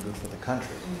want to do good for the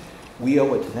country. We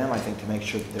owe it to them, I think, to make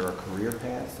sure that there are career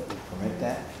paths that would permit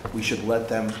that. We should let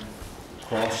them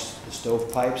cross the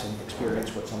stovepipes and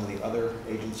experience what some of the other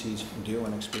agencies do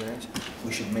and experience.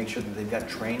 We should make sure that they've got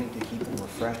training to keep them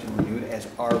refreshed and renewed. As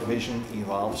our vision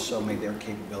evolves, so may their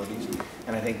capabilities.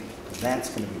 And I think that's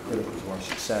going to be critical to our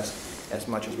success as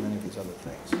much as many of these other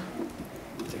things.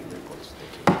 Take your points.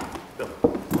 Thank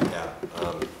you. Yeah.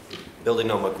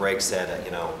 Building on what Greg said,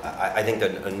 I think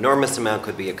that an enormous amount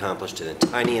could be accomplished in a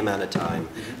tiny amount of time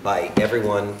by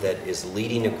everyone that is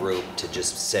leading a group to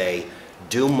just say,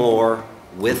 do more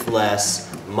with less,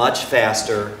 much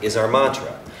faster is our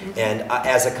mantra. And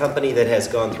as a company that has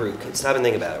gone through, stop and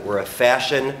think about it, we're a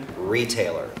fashion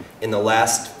retailer in the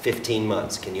last 15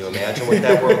 months. Can you imagine what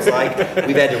that world's like?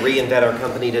 We've had to reinvent our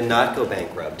company to not go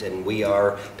bankrupt, and we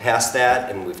are past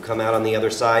that, and we've come out on the other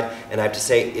side. And I have to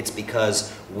say, it's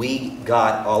because we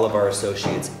got all of our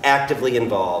associates actively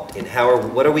involved in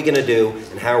what are we going to do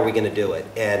and how are we going to do it.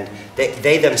 And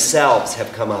they themselves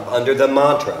have come up under the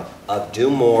mantra of do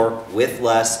more with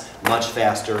less, much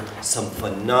faster, some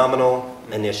phenomenal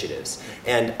initiatives.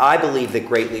 And I believe that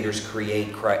great leaders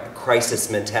create crisis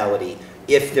mentality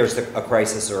if there's a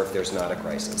crisis or if there's not a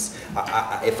crisis.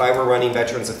 If I were running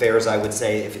Veterans Affairs, I would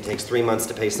say if it takes 3 months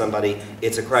to pay somebody,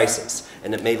 it's a crisis.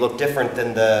 And it may look different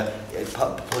than the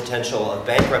potential of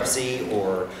bankruptcy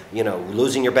or, you know,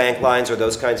 losing your bank lines or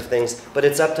those kinds of things. But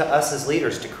it's up to us as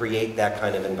leaders to create that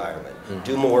kind of environment.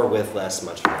 Do more with less,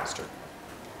 much faster.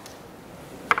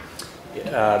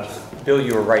 Bill,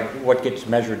 you were right. What gets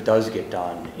measured does get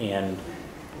done. And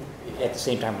at the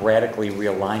same time, radically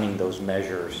realigning those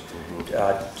measures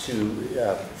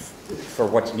for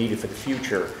what's needed for the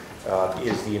future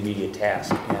is the immediate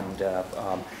task. And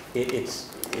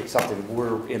it's something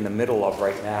we're in the middle of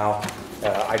right now.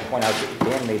 I point out that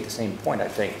Dan made the same point, I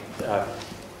think.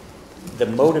 The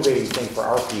motivating thing for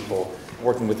our people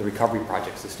working with the recovery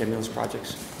projects, the stimulus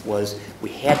projects, was we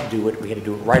had to do it. We had to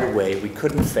do it right away. We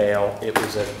couldn't fail. It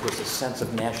was a sense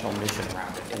of national mission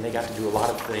around it. And they got to do a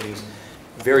lot of things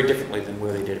very differently than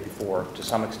where they did it before. To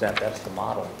some extent, that's the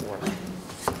model for us.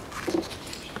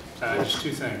 Just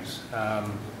two things.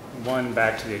 One,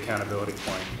 back to the accountability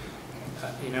point.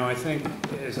 You know, I think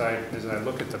as I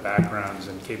look at the backgrounds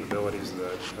and capabilities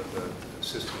of the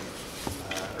assistant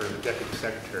or the deputy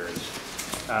secretaries,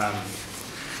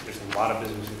 there's a lot of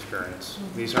business experience.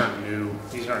 These aren't new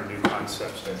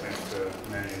concepts, I think,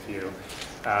 to many of you.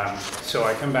 So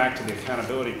I come back to the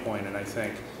accountability point, and I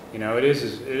think, you know, it is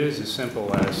as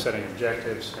simple as setting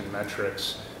objectives and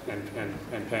metrics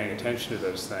and paying attention to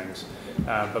those things.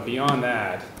 But beyond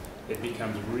that, it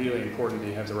becomes really important that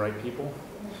you have the right people.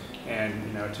 And,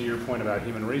 you know, to your point about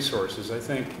human resources, I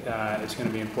think it's going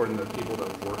to be important that people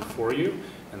that work for you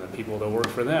and the people that work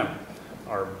for them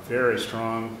are very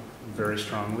strong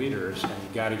leaders, and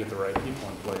you've got to get the right people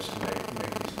in place to make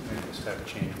this type of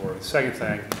change work. The second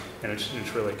thing, and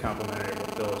it's really complimentary of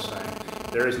what Bill is saying,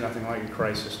 there is nothing like a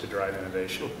crisis to drive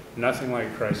innovation. Nothing like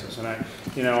a crisis. And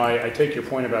I take your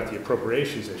point about the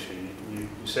appropriations issue. You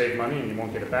save money and you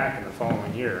won't get it back in the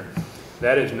following year.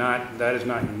 That is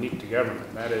not unique to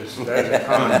government. That is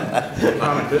a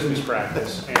common business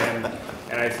practice. And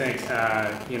I think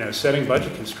setting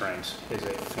budget constraints is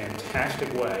a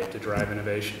fantastic way to drive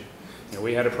innovation. You know,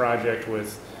 we had a project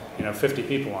with 50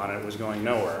 people on it. It was going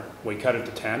nowhere. We cut it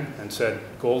to 10 and said,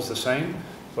 goal's the same.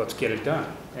 Let's get it done.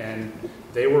 And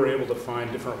they were able to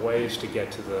find different ways to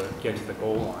get to the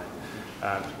goal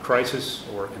line. Crisis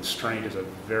or constraint is a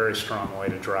very strong way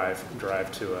to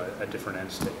drive to a different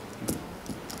end state.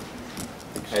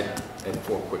 I had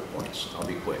 4 quick points. I'll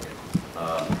be quick.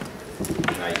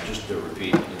 And just to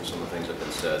repeat some of the things that have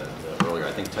been said earlier,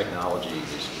 I think technology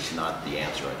is not the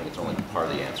answer. I think it's only part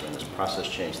of the answer. And this process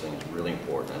change thing is really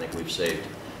important. I think we've saved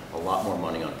a lot more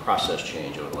money on process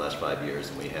change over the last 5 years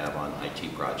than we have on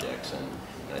IT projects. And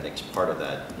I think it's part of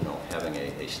that, having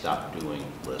a stop doing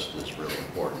list is really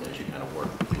important as you kind of work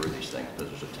through these things,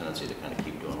 because there's a tendency to kind of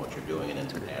keep doing what you're doing and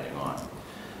then adding on.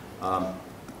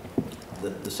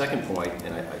 The second point,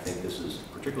 and I think this is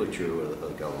particularly true of the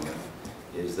government,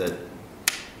 is that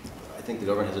I think the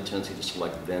government has a tendency to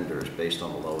select vendors based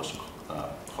on the lowest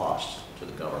cost to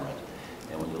the government.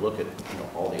 And when you look at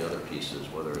all the other pieces,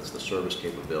 whether it's the service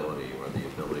capability or the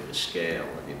ability to scale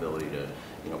or the ability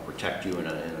to protect you in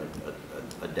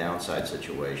a downside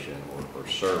situation or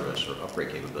service or upgrade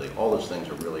capability, all those things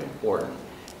are really important.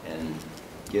 And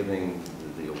giving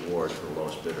the award to the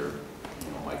lowest bidder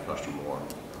might cost you more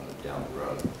down the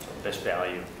road. Best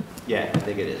value. Yeah, I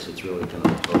think it is. It's really kind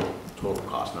of the total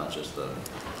cost, not just the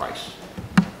price.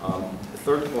 The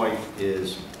third point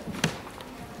is,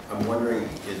 I'm wondering,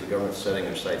 is the government setting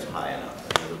their sights high enough?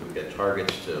 I mean, we've got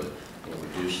targets to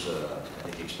reduce, I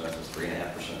think, expenses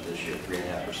 3.5% this year,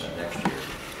 3.5% next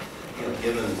year.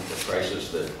 Given the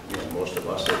crisis that most of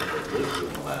us have lived through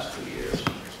in the last 2 years,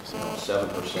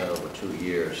 7% over 2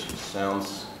 years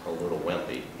sounds a little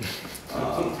wimpy.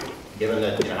 Given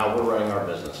that how we're running our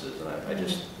businesses, and I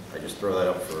just throw that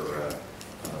up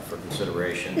for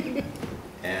consideration.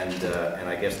 And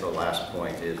I guess the last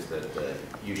point is that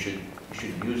you should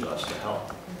use us to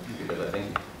help, because I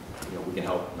think we can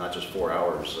help not just 4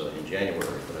 hours in January,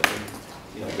 but I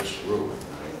think this group.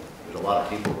 There's a lot of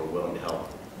people who are willing to help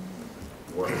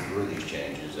work through these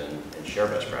changes and share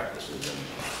best practices and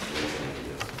do what we need to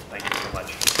do. Thank you so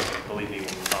much. Believe me, we'll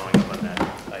be following up on that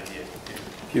idea.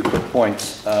 A few quick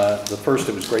points. The first,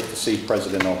 it was great to see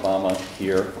President Obama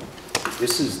here.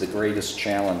 This is the greatest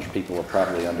challenge people have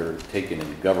probably undertaken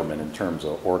in government in terms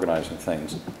of organizing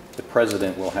things. The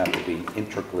president will have to be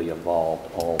intricately involved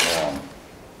all along.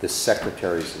 The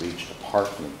secretaries of each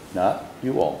department, not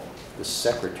you all, the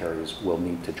secretaries will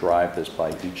need to drive this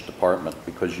by each department,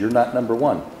 because you're not number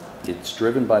one. It's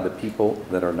driven by the people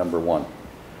that are number one.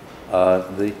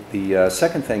 The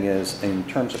second thing is, in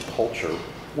terms of culture,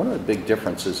 One of the big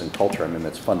differences in culture, I mean,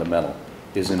 that's fundamental,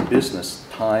 is in business,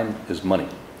 time is money.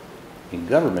 In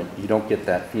government, you don't get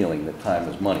that feeling that time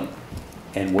is money.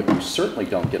 And what you certainly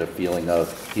don't get a feeling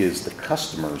of is the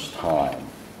customer's time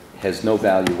has no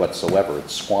value whatsoever.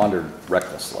 It's squandered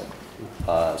recklessly.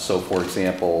 So, for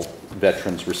example,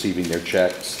 veterans receiving their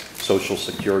checks, Social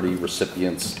Security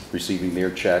recipients receiving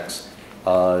their checks,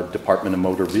 Department of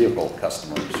Motor Vehicle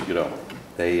customers, you know.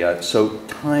 So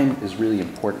time is really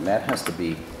important. That has to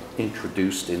be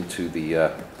introduced into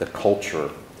the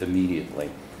culture immediately.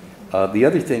 The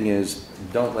other thing is,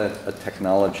 don't let a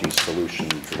technology solution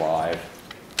drive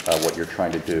what you're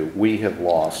trying to do. We have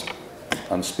lost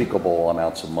unspeakable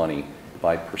amounts of money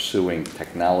by pursuing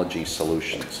technology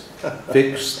solutions.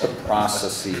 Fix the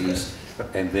processes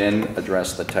and then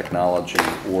address the technology,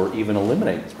 or even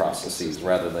eliminate processes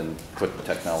rather than put the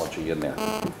technology in there.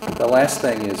 The last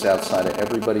thing is, outside of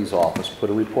everybody's office,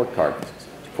 put a report card.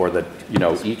 For the, you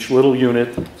know, each little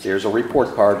unit, there's a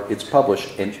report card, it's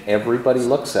published, and everybody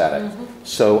looks at it.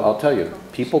 So I'll tell you,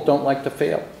 people don't like to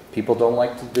fail. People don't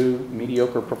like to do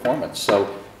mediocre performance.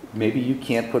 So maybe you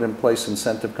can't put in place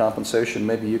incentive compensation,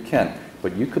 maybe you can.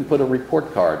 But you can put a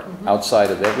report card outside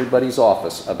of everybody's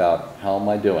office about how am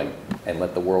I doing, and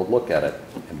let the world look at it.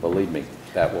 And believe me,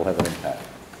 that will have an impact.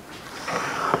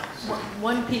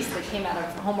 One piece that came out of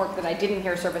homework that I didn't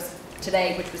hear service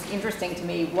today, which was interesting to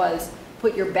me, was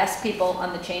put your best people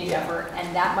on the change effort,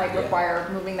 and that might require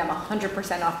moving them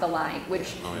 100% off the line, which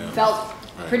felt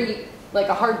pretty like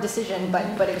a hard decision,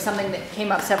 but it was something that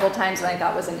came up several times, and I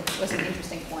thought was an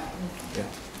interesting point. Yeah.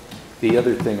 The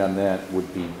other thing on that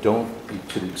would be, don't,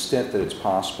 to the extent that it's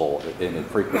possible, and it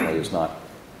frequently is not,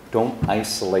 don't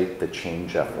isolate the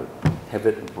change effort. Have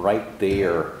it right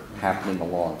there happening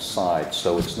alongside,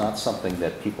 so it's not something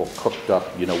that people cooked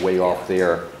up, you know, way off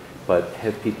there, but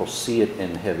have people see it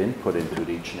and have input into it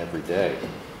each and every day.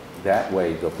 That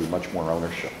way, there'll be much more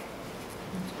ownership.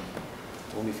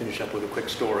 Let me finish up with a quick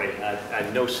story.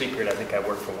 No secret, I think I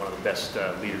work for one of the best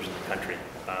leaders in the country,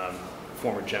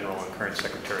 former General and current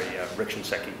Secretary Rick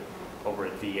Shinseki over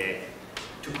at VA.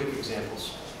 Two quick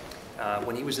examples.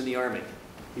 When he was in the Army,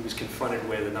 he was confronted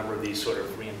with a number of these sort of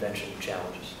reinvention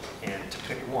challenges. And to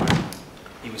pick one,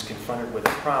 he was confronted with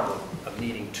a problem of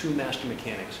needing 2 master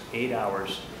mechanics, 8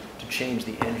 hours, to change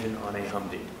the engine on a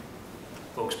Humvee.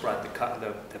 Folks brought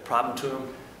the problem to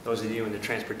him. Those of you in the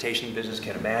transportation business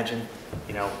can imagine,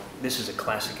 you know, this is a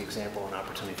classic example of an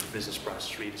opportunity for business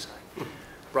process redesign.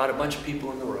 Brought a bunch of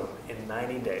people in the room. In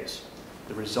 90 days,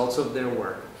 the results of their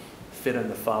work fit on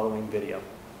the following video.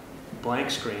 Blank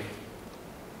screen,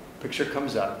 picture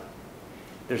comes up.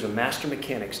 There's a master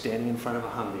mechanic standing in front of a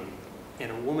Humvee,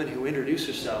 and a woman who introduced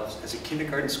herself as a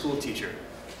kindergarten school teacher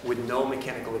with no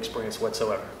mechanical experience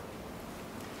whatsoever.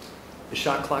 The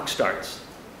shot clock starts,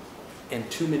 and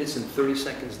 2 minutes and 30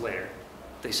 seconds later,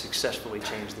 they successfully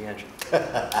changed the engine.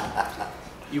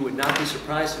 You would not be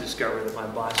surprised to discover that my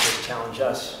boss has challenged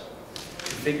us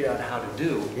to figure out how to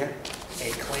do a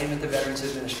claim at the Veterans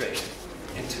Administration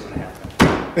in 2.5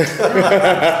 minutes.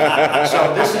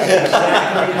 So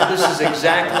this is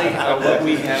exactly what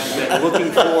we have been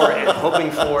looking for and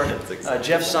hoping for.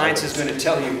 Jeff Science is going to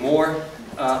tell you more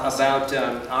about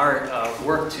our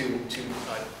work to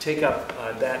take up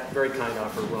that very kind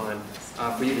offer, Ron,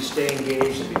 for you to stay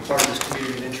engaged and be part of this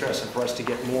community of interest, and for us to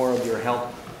get more of your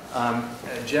help.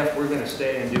 Jeff, we're going to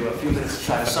stay and do a few minutes to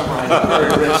try to summarize the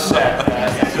very rich set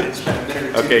and spend a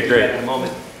minute or two in a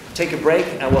moment. Take a break,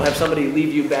 and we'll have somebody lead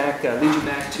you back to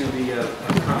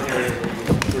the common area.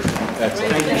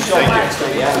 Thank you so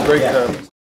much. Great.